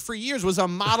 Pittsburgh for years was a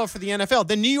model for the NFL.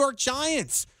 The New York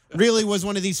Giants really was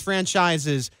one of these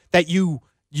franchises that you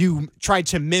tried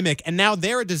to mimic, and now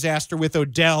they're a disaster with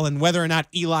Odell and whether or not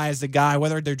Eli is the guy,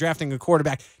 whether they're drafting a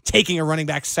quarterback, taking a running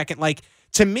back second. Like,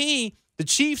 to me, the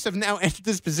Chiefs have now entered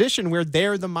this position where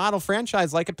they're the model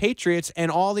franchise like a Patriots,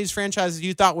 and all these franchises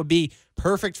you thought would be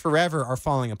perfect forever are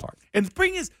falling apart. And the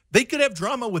thing is, they could have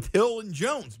drama with Hill and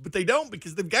Jones, but they don't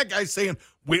because they've got guys saying,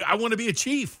 I want to be a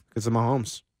Chief. Because of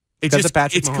Mahomes.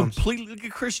 It's completely, look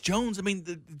at Chris Jones. I mean,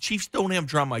 the Chiefs don't have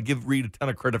drama. I give Reed a ton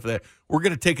of credit for that. We're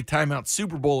going to take a timeout,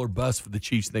 Super Bowl or bust for the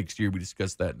Chiefs next year. We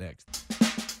discuss that next.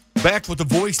 Back with the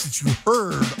voice that you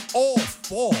heard all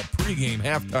fall, pregame,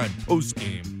 halftime,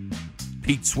 postgame.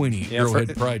 Pete Sweeney,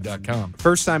 arrowheadpride.com.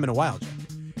 First time in a while,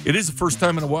 Jeff. It is the first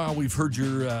time in a while we've heard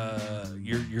your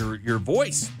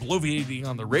voice bloviating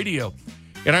on the radio.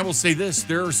 And I will say this,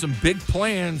 there are some big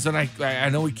plans, and I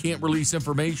know we can't release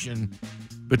information,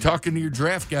 but talking to your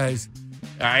draft guys,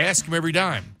 I ask them every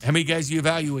time, how many guys you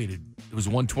evaluated? It was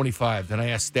 125. Then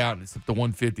I asked Stout, and it's up to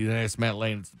 150. Then I asked Matt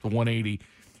Lane, it's up to 180.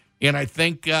 And I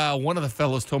think one of the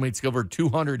fellows told me it's over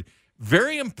 200.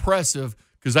 Very impressive,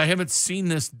 because I haven't seen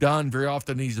this done very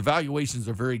often. These evaluations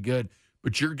are very good,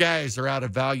 but your guys are out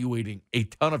evaluating a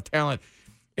ton of talent.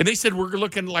 And they said, we're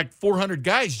looking like 400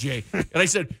 guys, Jay. And I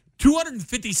said,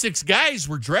 256 guys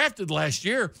were drafted last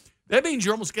year. That means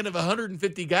you're almost going to have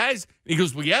 150 guys. And he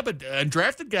goes, well, yeah, but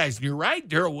undrafted guys. And you're right.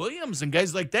 Darrell Williams and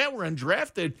guys like that were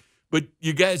undrafted. But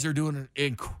you guys are doing an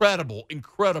incredible,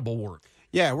 incredible work.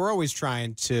 Yeah, we're always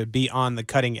trying to be on the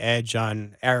cutting edge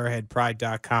on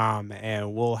arrowheadpride.com.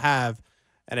 And we'll have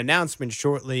an announcement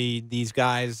shortly. These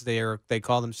guys, they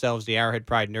call themselves the Arrowhead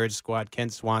Pride Nerd Squad. Ken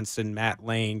Swanson, Matt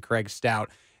Lane, Craig Stout.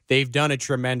 They've done a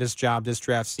tremendous job this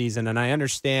draft season. And I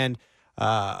understand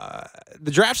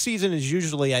the draft season is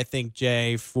usually, I think,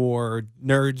 Jay, for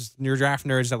nerds, your draft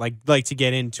nerds that like to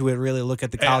get into it, really look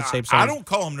at the college tapes. I don't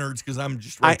call them nerds because I'm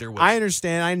just right there with I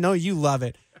understand. I know you love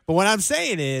it. But what I'm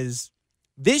saying is,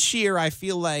 this year I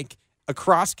feel like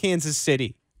across Kansas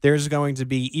City, there's going to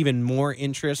be even more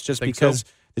interest just because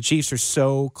the Chiefs are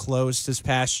so close this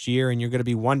past year, and you're going to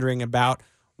be wondering about,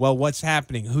 well, what's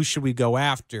happening? Who should we go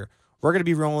after? We're going to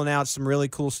be rolling out some really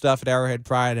cool stuff at Arrowhead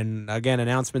Pride, and, again,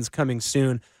 announcements coming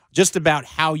soon just about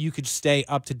how you could stay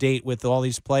up to date with all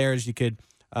these players. You could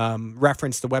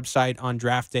reference the website on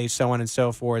draft day, so on and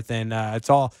so forth, and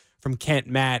it's all from Kent,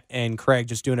 Matt, and Craig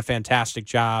just doing a fantastic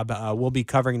job. We'll be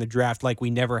covering the draft like we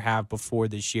never have before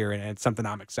this year, and it's something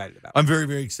I'm excited about. I'm very,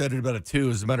 very excited about it, too.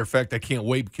 As a matter of fact, I can't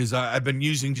wait because I've been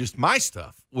using just my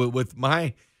stuff with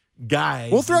my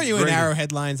guys. We'll throw you in Arrow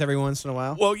headlines every once in a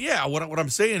while. Well, yeah. What I'm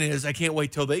saying is I can't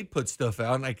wait till they put stuff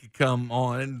out and I could come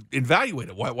on and evaluate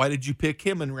it. Why did you pick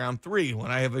him in round 3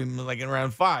 when I have him like in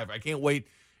round 5? I can't wait.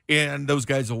 And those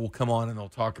guys will come on and they'll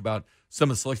talk about some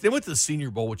of the selections. They went to the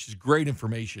Senior Bowl, which is great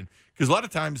information because a lot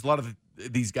of times,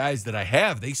 these guys that I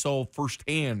have, they saw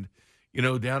firsthand,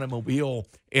 down in Mobile.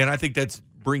 And I think that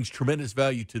brings tremendous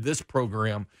value to this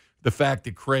program. The fact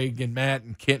that Craig and Matt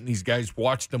and Kent and these guys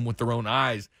watched them with their own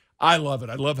eyes. I love it.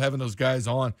 I love having those guys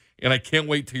on, and I can't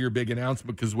wait till your big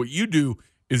announcement because what you do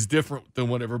is different than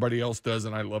what everybody else does,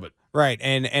 and I love it. Right,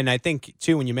 and I think,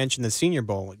 too, when you mentioned the Senior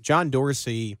Bowl, John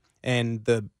Dorsey and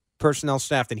the personnel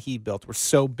staff that he built were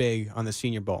so big on the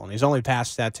Senior Bowl, and he's only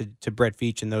passed that to Brett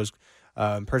Veach and those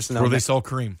personnel. Where they saw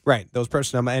Kareem. Right, those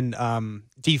personnel, and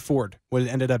D. Ford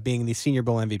ended up being the Senior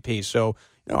Bowl MVP, so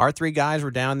our 3 guys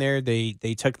were down there.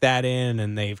 They took that in,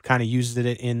 and they've kind of used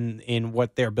it in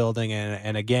what they're building.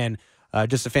 And again,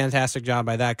 just a fantastic job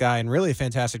by that guy, and really a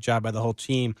fantastic job by the whole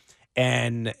team.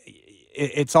 And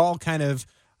it's all kind of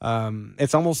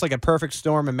it's almost like a perfect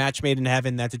storm, a match made in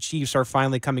heaven, that the Chiefs are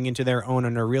finally coming into their own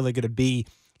and are really going to be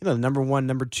the number 1,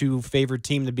 number 2 favorite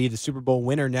team to be the Super Bowl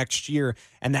winner next year.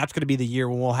 And that's going to be the year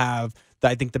when we'll have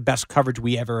I think the best coverage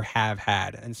we ever have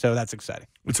had, and so that's exciting.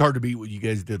 It's hard to beat what you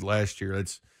guys did last year.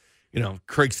 That's,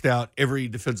 Craig Stout, every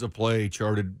defensive play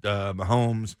charted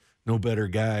Mahomes, no better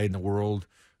guy in the world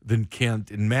than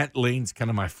Kent. And Matt Lane's kind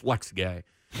of my flex guy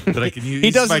that I can use.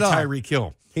 He does my it all. Tyreek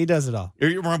Hill. He does it all.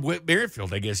 You're on Whit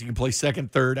Merrifield, I guess. He can play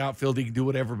second, third, outfield. He can do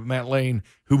whatever. But Matt Lane,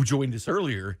 who joined us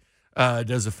earlier,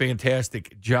 does a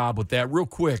fantastic job with that. Real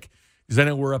quick, because I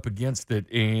know we're up against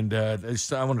it, and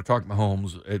I want to talk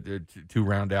Mahomes to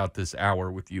round out this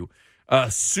hour with you.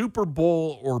 Super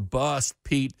Bowl or bust,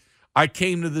 Pete. I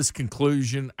came to this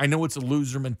conclusion. I know it's a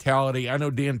loser mentality. I know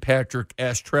Dan Patrick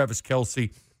asked Travis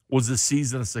Kelce, was this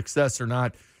season a success or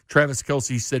not? Travis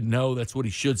Kelce said no. That's what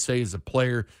he should say as a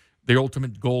player. The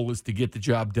ultimate goal is to get the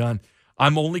job done.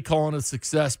 I'm only calling it a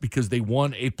success because they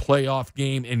won a playoff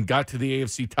game and got to the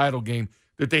AFC title game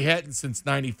that they hadn't since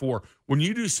 94. When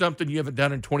you do something you haven't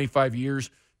done in 25 years,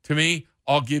 to me,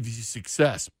 I'll give you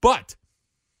success. But,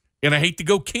 and I hate to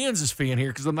go Kansas fan here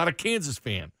because I'm not a Kansas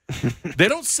fan, they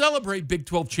don't celebrate Big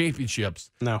 12 championships.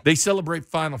 No. They celebrate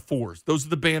Final Fours. Those are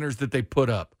the banners that they put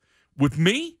up. With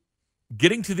me,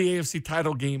 getting to the AFC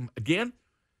title game again,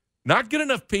 not good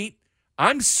enough, Pete.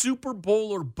 I'm Super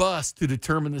Bowl or bust to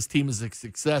determine this team is a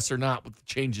success or not with the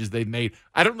changes they've made.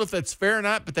 I don't know if that's fair or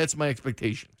not, but that's my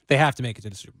expectation. They have to make it to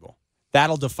the Super Bowl.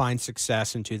 That'll define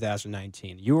success in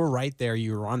 2019. You were right there.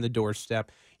 You were on the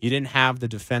doorstep. You didn't have the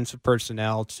defensive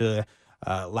personnel to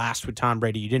last with Tom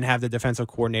Brady. You didn't have the defensive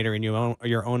coordinator in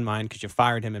your own mind because you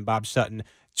fired him and Bob Sutton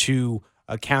to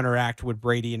counteract what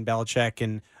Brady and Belichick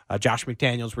and Josh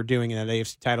McDaniels were doing in that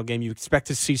AFC title game. You expect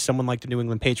to see someone like the New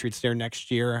England Patriots there next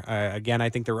year. Again, I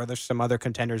think there are some other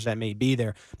contenders that may be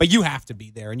there, but you have to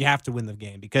be there and you have to win the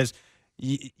game because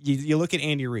you look at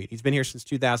Andy Reid. He's been here since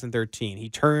 2013. He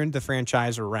turned the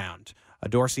franchise around.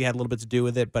 Dorsey had a little bit to do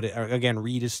with it, but again,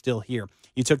 Reid is still here.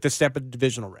 You took the step of the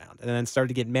divisional round, and then started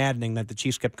to get maddening that the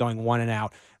Chiefs kept going one and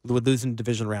out with losing the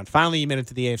divisional round. Finally, you made it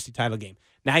to the AFC title game.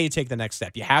 Now you take the next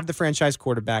step. You have the franchise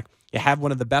quarterback. You have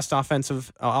one of the best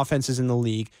offenses in the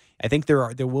league. I think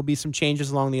there will be some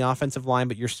changes along the offensive line,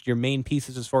 but your main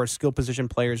pieces as far as skill position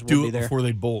players will be there before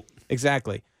they bolt.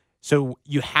 Exactly. So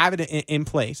you have it in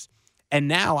place. And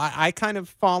now I kind of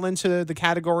fall into the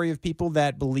category of people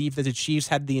that believe that the Chiefs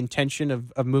had the intention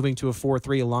of moving to a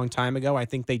 4-3 a long time ago. I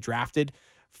think they drafted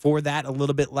for that a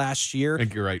little bit last year. I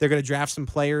think you're right. They're going to draft some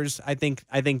players. I think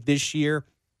this year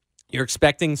you're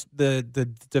expecting the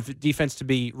defense to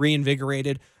be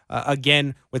reinvigorated.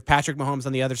 Again, with Patrick Mahomes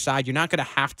on the other side, you're not going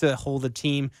to have to hold a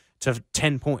team to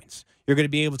 10 points. You're going to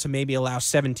be able to maybe allow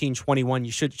 17, 21.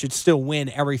 You should still win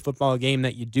every football game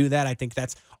that you do that. I think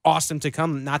that's awesome to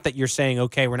come. Not that you're saying,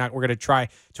 okay, we're going to try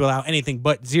to allow anything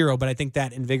but 0, but I think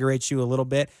that invigorates you a little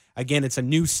bit. Again, it's a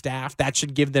new staff. That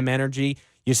should give them energy.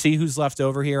 You see who's left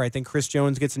over here. I think Chris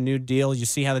Jones gets a new deal. You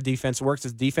see how the defense works.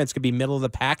 This defense could be middle of the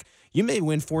pack. You may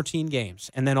win 14 games,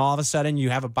 and then all of a sudden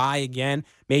you have a bye again.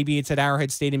 Maybe it's at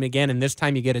Arrowhead Stadium again, and this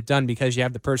time you get it done because you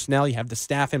have the personnel, you have the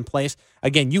staff in place.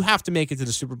 Again, you have to make it to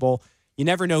the Super Bowl. You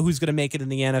never know who's going to make it in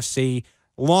the NFC.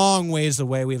 Long ways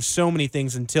away. We have so many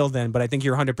things until then, but I think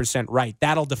you're 100% right.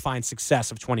 That'll define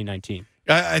success of 2019.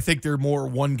 I think they're more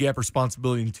one-gap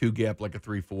responsibility and two-gap like a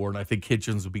 3-4, and I think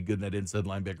Hitchens will be good in that inside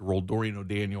linebacker role. Dorian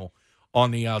O'Daniel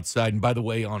on the outside. And by the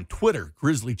way, on Twitter,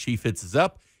 Grizzly Chief hits us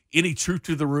up. Any truth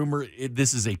to the rumor?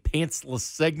 This is a pantsless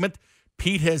segment.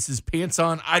 Pete has his pants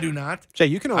on. I do not.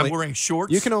 Jay, I'm wearing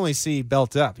shorts. You can only see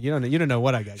belt up. You don't know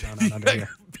what I got going on under here.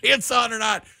 Pants on or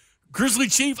not. Grizzly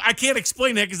Chief, I can't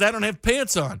explain that because I don't have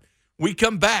pants on. We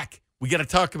come back. We got to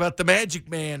talk about the Magic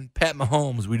Man, Pat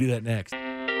Mahomes. We do that next.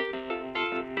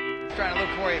 Trying to look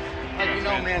for you. Like you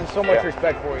know, man, so much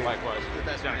respect for you. Likewise. You're the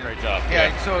best, You've done man. a great job.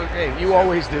 Yeah, so, hey, you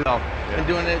always do. Been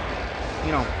doing it,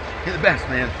 you're the best,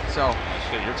 man. So,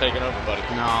 Shit, you're taking over, buddy.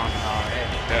 no.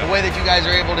 Hey. The way that you guys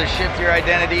are able to shift your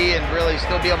identity and really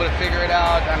still be able to figure it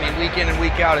out, I mean, week in and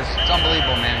week out, it's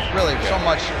unbelievable, man. Really, so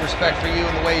much respect for you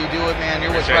and the way you do it, man.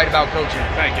 You're what's right about coaching.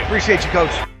 Thank you. Appreciate you,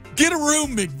 Coach. Get a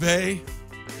room, McVay.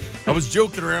 I was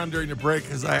joking around during the break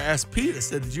because I asked Pete, I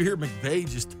said, did you hear McVay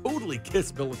just totally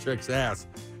kiss Belichick's ass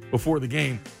before the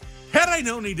game? Had I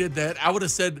known he did that, I would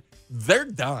have said, they're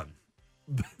done.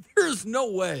 There's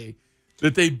no way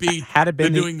that they beat the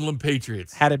New England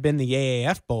Patriots. Had it been the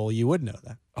AAF Bowl, you would know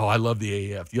that. Oh, I love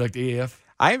the AAF. Do you like the AAF?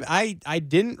 I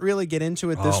didn't really get into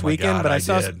it this weekend, God, but I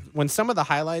saw did. when some of the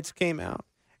highlights came out,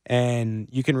 and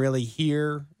you can really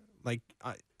hear like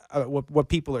what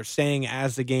people are saying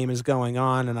as the game is going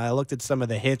on. And I looked at some of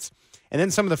the hits, and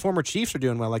then some of the former Chiefs are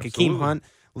doing well, like Absolutely. Akeem Hunt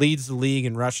leads the league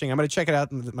in rushing. I'm going to check it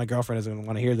out. My girlfriend doesn't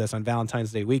want to hear this on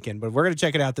Valentine's Day weekend, but we're going to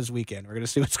check it out this weekend. We're going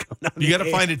to see what's going on. You got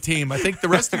to find a team. I think the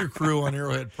rest of your crew on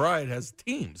Arrowhead Pride has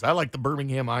teams. I like the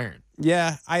Birmingham Iron.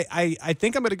 Yeah, I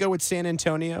think I'm going to go with San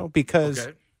Antonio because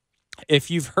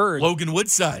if you've heard Logan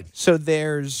Woodside. So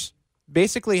there's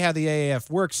basically how the AAF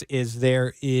works is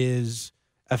there is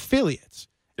affiliates.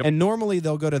 Yep. And normally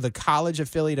they'll go to the college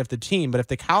affiliate of the team, but if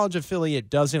the college affiliate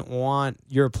doesn't want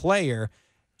your player,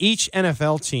 each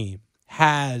NFL team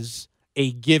has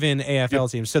a given AFL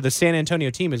team. So the San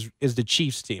Antonio team is the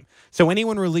Chiefs team. So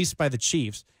anyone released by the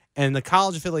Chiefs and the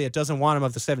college affiliate doesn't want them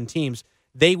of the 7 teams,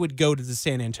 they would go to the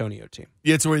San Antonio team.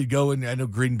 Yeah, it's where you go, and I know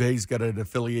Green Bay's got an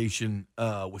affiliation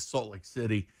with Salt Lake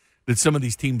City that some of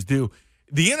these teams do.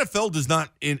 The NFL does not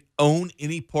own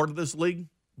any part of this league.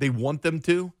 They want them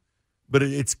to, but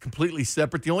it's completely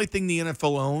separate. The only thing the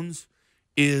NFL owns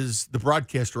is the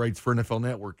broadcast rights for NFL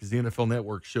Network, because the NFL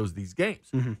Network shows these games.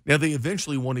 Mm-hmm. Now, they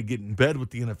eventually want to get in bed with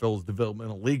the NFL's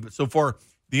developmental league, but so far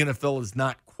the NFL has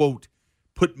not, quote,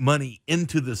 put money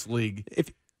into this league.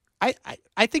 I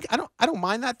think I don't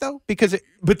mind that though, because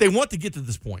but they want to get to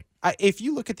this point. If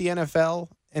you look at the NFL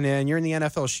and you're in the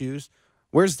NFL shoes,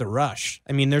 where's the rush?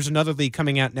 I mean, there's another league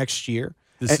coming out next year.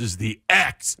 This is the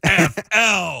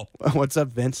XFL. What's up,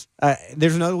 Vince?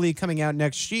 There's another league coming out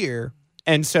next year,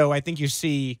 and so I think you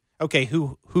see, okay,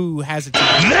 who has it?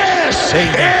 This is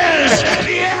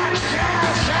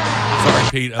Sorry,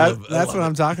 Pete. That's what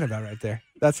I'm talking about right there.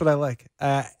 That's what I like.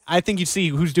 I think you see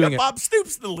who's doing it. Bob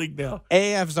Stoops in the league now.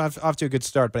 AAF's off to a good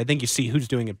start, but I think you see who's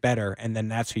doing it better, and then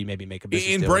that's who you maybe make a business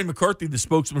deal. And Brian McCarthy, the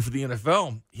spokesman for the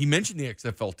NFL, he mentioned the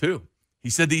XFL too. He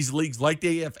said these leagues like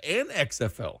the AF and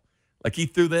XFL, like he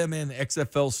threw them in.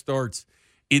 XFL starts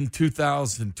in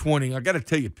 2020. I got to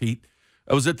tell you, Pete,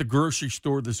 I was at the grocery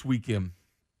store this weekend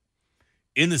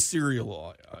in the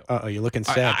cereal aisle. You're looking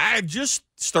sad. I've just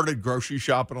started grocery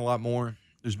shopping a lot more.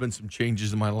 There's been some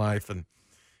changes in my life, and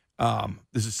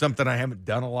this is something I haven't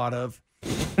done a lot of.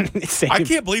 I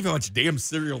can't believe how much damn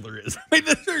cereal there is. I mean,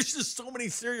 there's just so many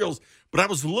cereals. But I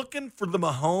was looking for the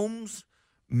Mahomes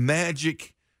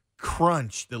Magic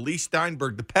Crunch, the Lee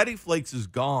Steinberg. The Patty Flakes is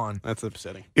gone. That's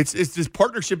upsetting. It's this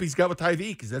partnership he's got with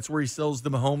Hy-Vee, because that's where he sells the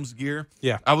Mahomes gear.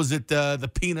 Yeah. I was at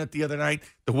the Peanut the other night.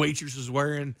 The waitress was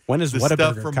wearing When is the Whataburger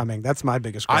stuff from, coming? That's my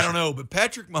biggest question. I don't know, but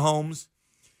Patrick Mahomes,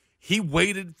 he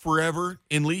waited forever,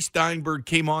 and Lee Steinberg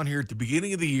came on here at the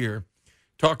beginning of the year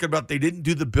talking about they didn't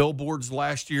do the billboards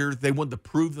last year. They wanted to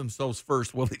prove themselves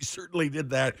first. Well, they certainly did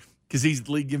that because he's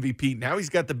the league MVP. Now he's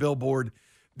got the billboard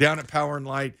down at Power and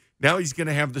Light. Now he's going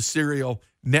to have the cereal.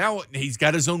 Now he's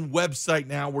got his own website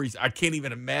now where I can't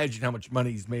even imagine how much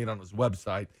money he's made on his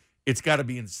website. It's got to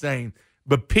be insane.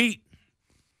 But, Pete,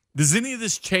 does any of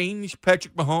this change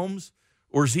Patrick Mahomes,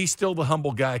 or is he still the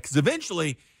humble guy? Because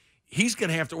eventually he's going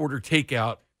to have to order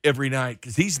takeout every night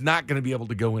because he's not going to be able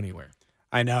to go anywhere.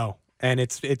 I know. And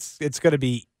it's going to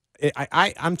be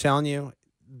I'm telling you,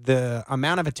 the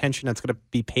amount of attention that's going to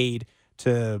be paid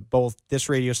to both this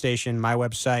radio station, my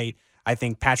website, I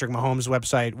think Patrick Mahomes'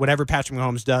 website, whatever Patrick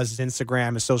Mahomes does, his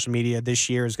Instagram, his social media this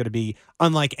year is going to be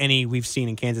unlike any we've seen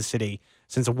in Kansas City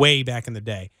since way back in the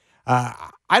day.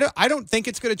 I don't think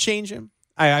it's going to change him.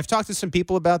 I've talked to some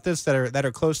people about this that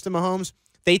are close to Mahomes.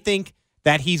 They think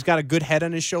that he's got a good head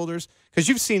on his shoulders, because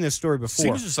you've seen this story before.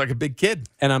 Seems just like a big kid.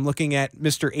 And I'm looking at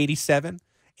Mr. 87.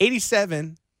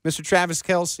 87, Mr. Travis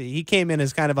Kelce, he came in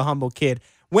as kind of a humble kid.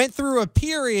 Went through a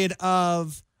period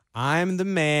of, I'm the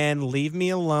man, leave me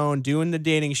alone, doing the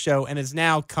dating show, and has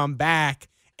now come back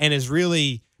and has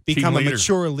really become a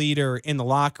mature leader in the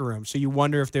locker room. So you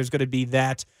wonder if there's going to be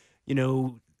that,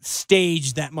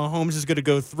 stage that Mahomes is going to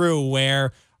go through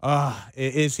where,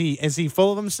 is he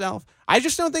full of himself? I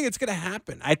just don't think it's going to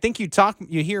happen. I think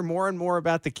you hear more and more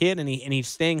about the kid, and he's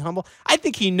staying humble. I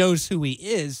think he knows who he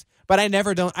is. But I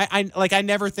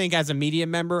never think as a media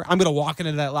member, I'm going to walk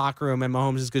into that locker room and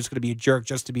Mahomes is just going to be a jerk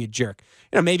just to be a jerk.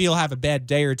 Maybe he'll have a bad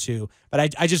day or two,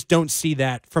 but I just don't see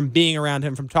that from being around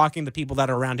him, from talking to people that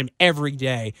are around him every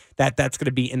day, that's going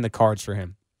to be in the cards for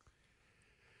him.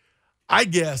 I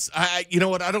guess. You know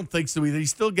what? I don't think so either.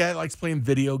 He's still a guy that likes playing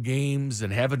video games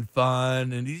and having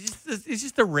fun, and he's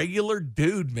just a regular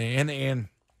dude, man. And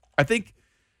I think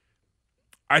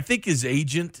his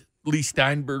agent, Lee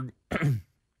Steinberg,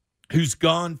 who's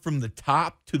gone from the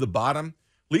top to the bottom.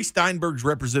 Lee Steinberg's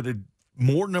represented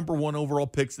more number one overall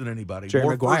picks than anybody.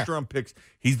 More first-round picks.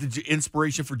 He's the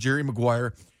inspiration for Jerry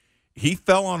Maguire. He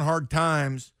fell on hard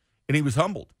times, and he was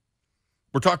humbled.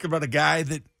 We're talking about a guy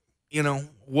that,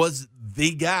 was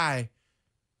the guy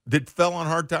that fell on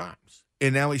hard times.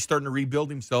 And now he's starting to rebuild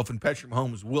himself, and Patrick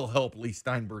Mahomes will help Lee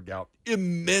Steinberg out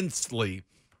immensely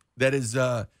That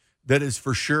is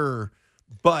for sure.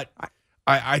 But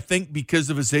I think because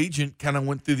of his agent kind of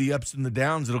went through the ups and the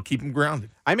downs, it'll keep him grounded.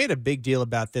 I made a big deal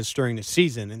about this during the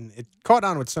season, and it caught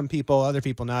on with some people, other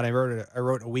people not. I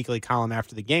wrote a weekly column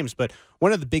after the games, but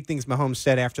one of the big things Mahomes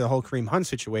said after the whole Kareem Hunt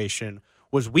situation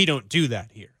was, we don't do that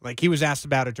here. Like, he was asked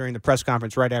about it during the press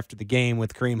conference right after the game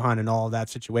with Kareem Hunt and all of that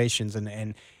situations,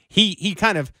 and he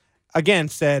kind of, again,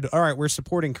 said, all right, we're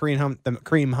supporting Kareem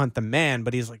Hunt, the man,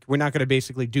 but he's like, we're not going to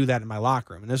basically do that in my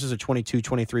locker room. And this is a 22,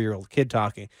 23-year-old kid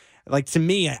talking. Like, to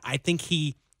me, I think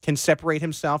he can separate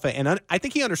himself, and I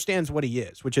think he understands what he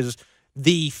is, which is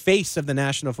the face of the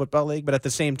National Football League. But at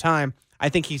the same time, I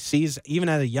think he sees, even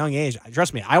at a young age,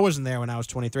 trust me, I wasn't there when I was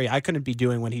 23. I couldn't be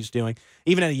doing what he's doing.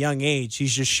 Even at a young age,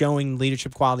 he's just showing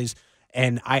leadership qualities.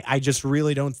 And I just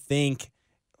really don't think,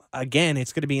 again,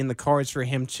 it's going to be in the cards for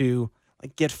him to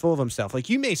get full of himself. Like,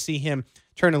 you may see him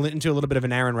turn into a little bit of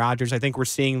an Aaron Rodgers. I think we're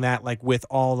seeing that, like, with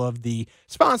all of the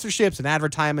sponsorships and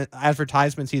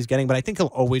advertisements he's getting, but I think he'll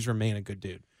always remain a good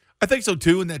dude. I think so,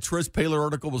 too, and that Trez Paylor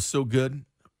article was so good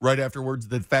right afterwards.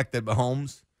 The fact that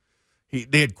Mahomes,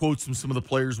 they had quotes from some of the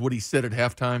players, what he said at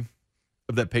halftime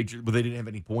of that Patriot, but they didn't have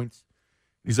any points.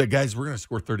 He's like, guys, we're going to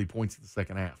score 30 points in the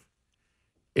second half.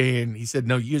 And he said,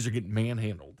 no, you guys are getting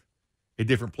manhandled at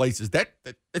different places. That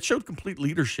showed complete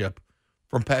leadership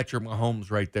from Patrick Mahomes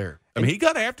right there. I mean, he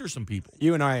got after some people.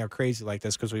 You and I are crazy like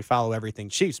this because we follow everything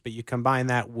Chiefs, but you combine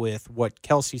that with what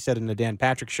Kelsey said in the Dan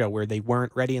Patrick show where they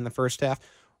weren't ready in the first half.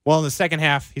 Well, in the second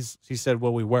half, he said,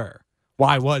 well, we were.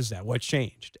 Why was that? What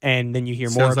changed? And then you hear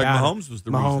more about Mahomes was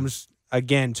the reason. Mahomes,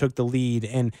 again, took the lead.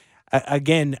 And,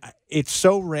 again, it's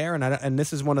so rare, and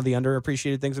this is one of the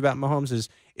underappreciated things about Mahomes, is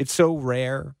it's so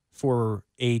rare for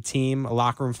a team, a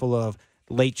locker room full of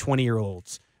late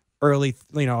 20-year-olds, early,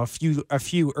 a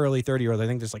few early 30-year-olds. I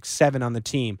think there's like 7 on the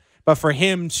team. But for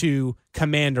him to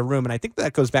command a room, and I think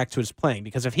that goes back to his playing,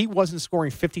 because if he wasn't scoring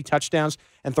 50 touchdowns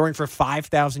and throwing for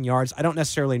 5,000 yards, I don't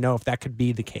necessarily know if that could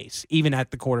be the case, even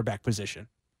at the quarterback position.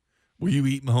 Will you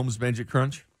eat Mahomes Magic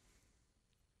Crunch?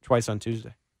 Twice on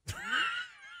Tuesday.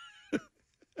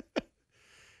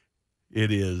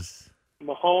 It is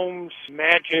Mahomes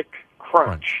Magic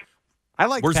Crunch. I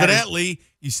like. Where's it at, Lee?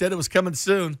 You said it was coming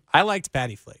soon. I liked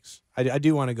Patty Flakes. I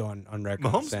do want to go on record.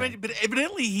 Mahomes Magic, but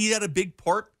evidently he had a big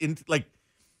part in like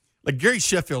Gary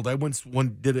Sheffield.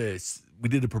 We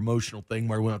did a promotional thing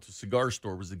where I went out to a cigar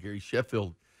store. It was the Gary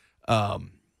Sheffield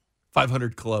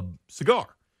 500 Club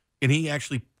cigar, and he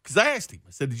actually, because I asked him,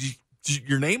 I said, did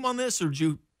your name on this, or did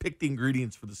you pick the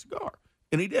ingredients for the cigar?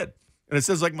 And he did, and it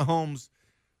says like Mahomes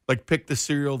picked the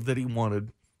cereal that he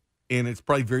wanted, and it's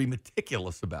probably very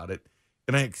meticulous about it.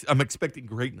 And I'm expecting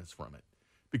greatness from it,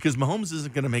 because Mahomes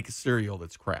isn't going to make a cereal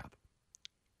that's crap.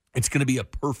 It's going to be a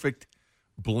perfect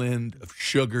blend of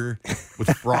sugar with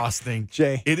frosting.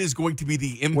 Jay, it is going to be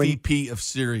the MVP of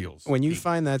cereals. When you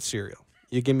find that cereal,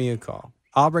 you give me a call.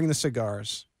 I'll bring the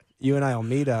cigars. You and I will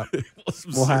meet up.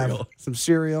 We'll have some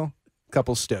cereal, a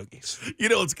couple stogies.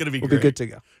 It's going to be great. We'll be good to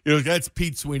go. That's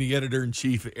Pete Sweeney,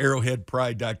 editor-in-chief at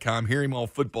arrowheadpride.com. Hear him all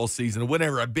football season.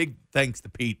 Whenever, a big thanks to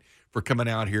Pete for coming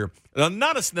out here.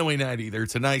 Not a snowy night either.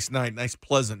 It's a nice night, nice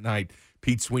pleasant night.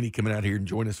 Pete Sweeney coming out here and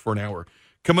join us for an hour.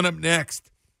 Coming up next,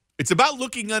 it's about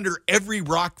looking under every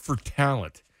rock for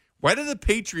talent. Why do the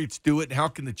Patriots do it, and how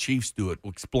can the Chiefs do it?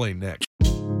 We'll explain next.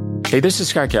 Hey, this is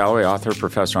Scott Galloway, author,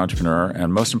 professor, entrepreneur,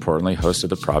 and most importantly, host of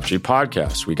the Prop G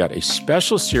podcast. We got a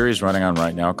special series running on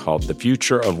right now called The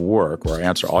Future of Work, where I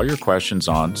answer all your questions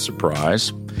on,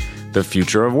 surprise, the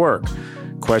future of work.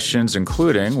 Questions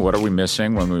including, what are we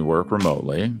missing when we work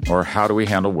remotely? Or how do we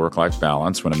handle work-life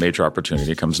balance when a major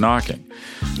opportunity comes knocking?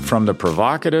 From the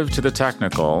provocative to the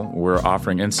technical, we're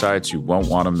offering insights you won't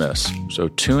want to miss. So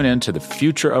tune in to The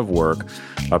Future of Work,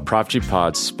 a Prop G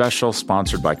Pod special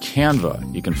sponsored by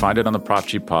Canva. You can find it on the Prop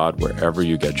G Pod wherever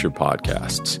you get your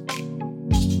podcasts.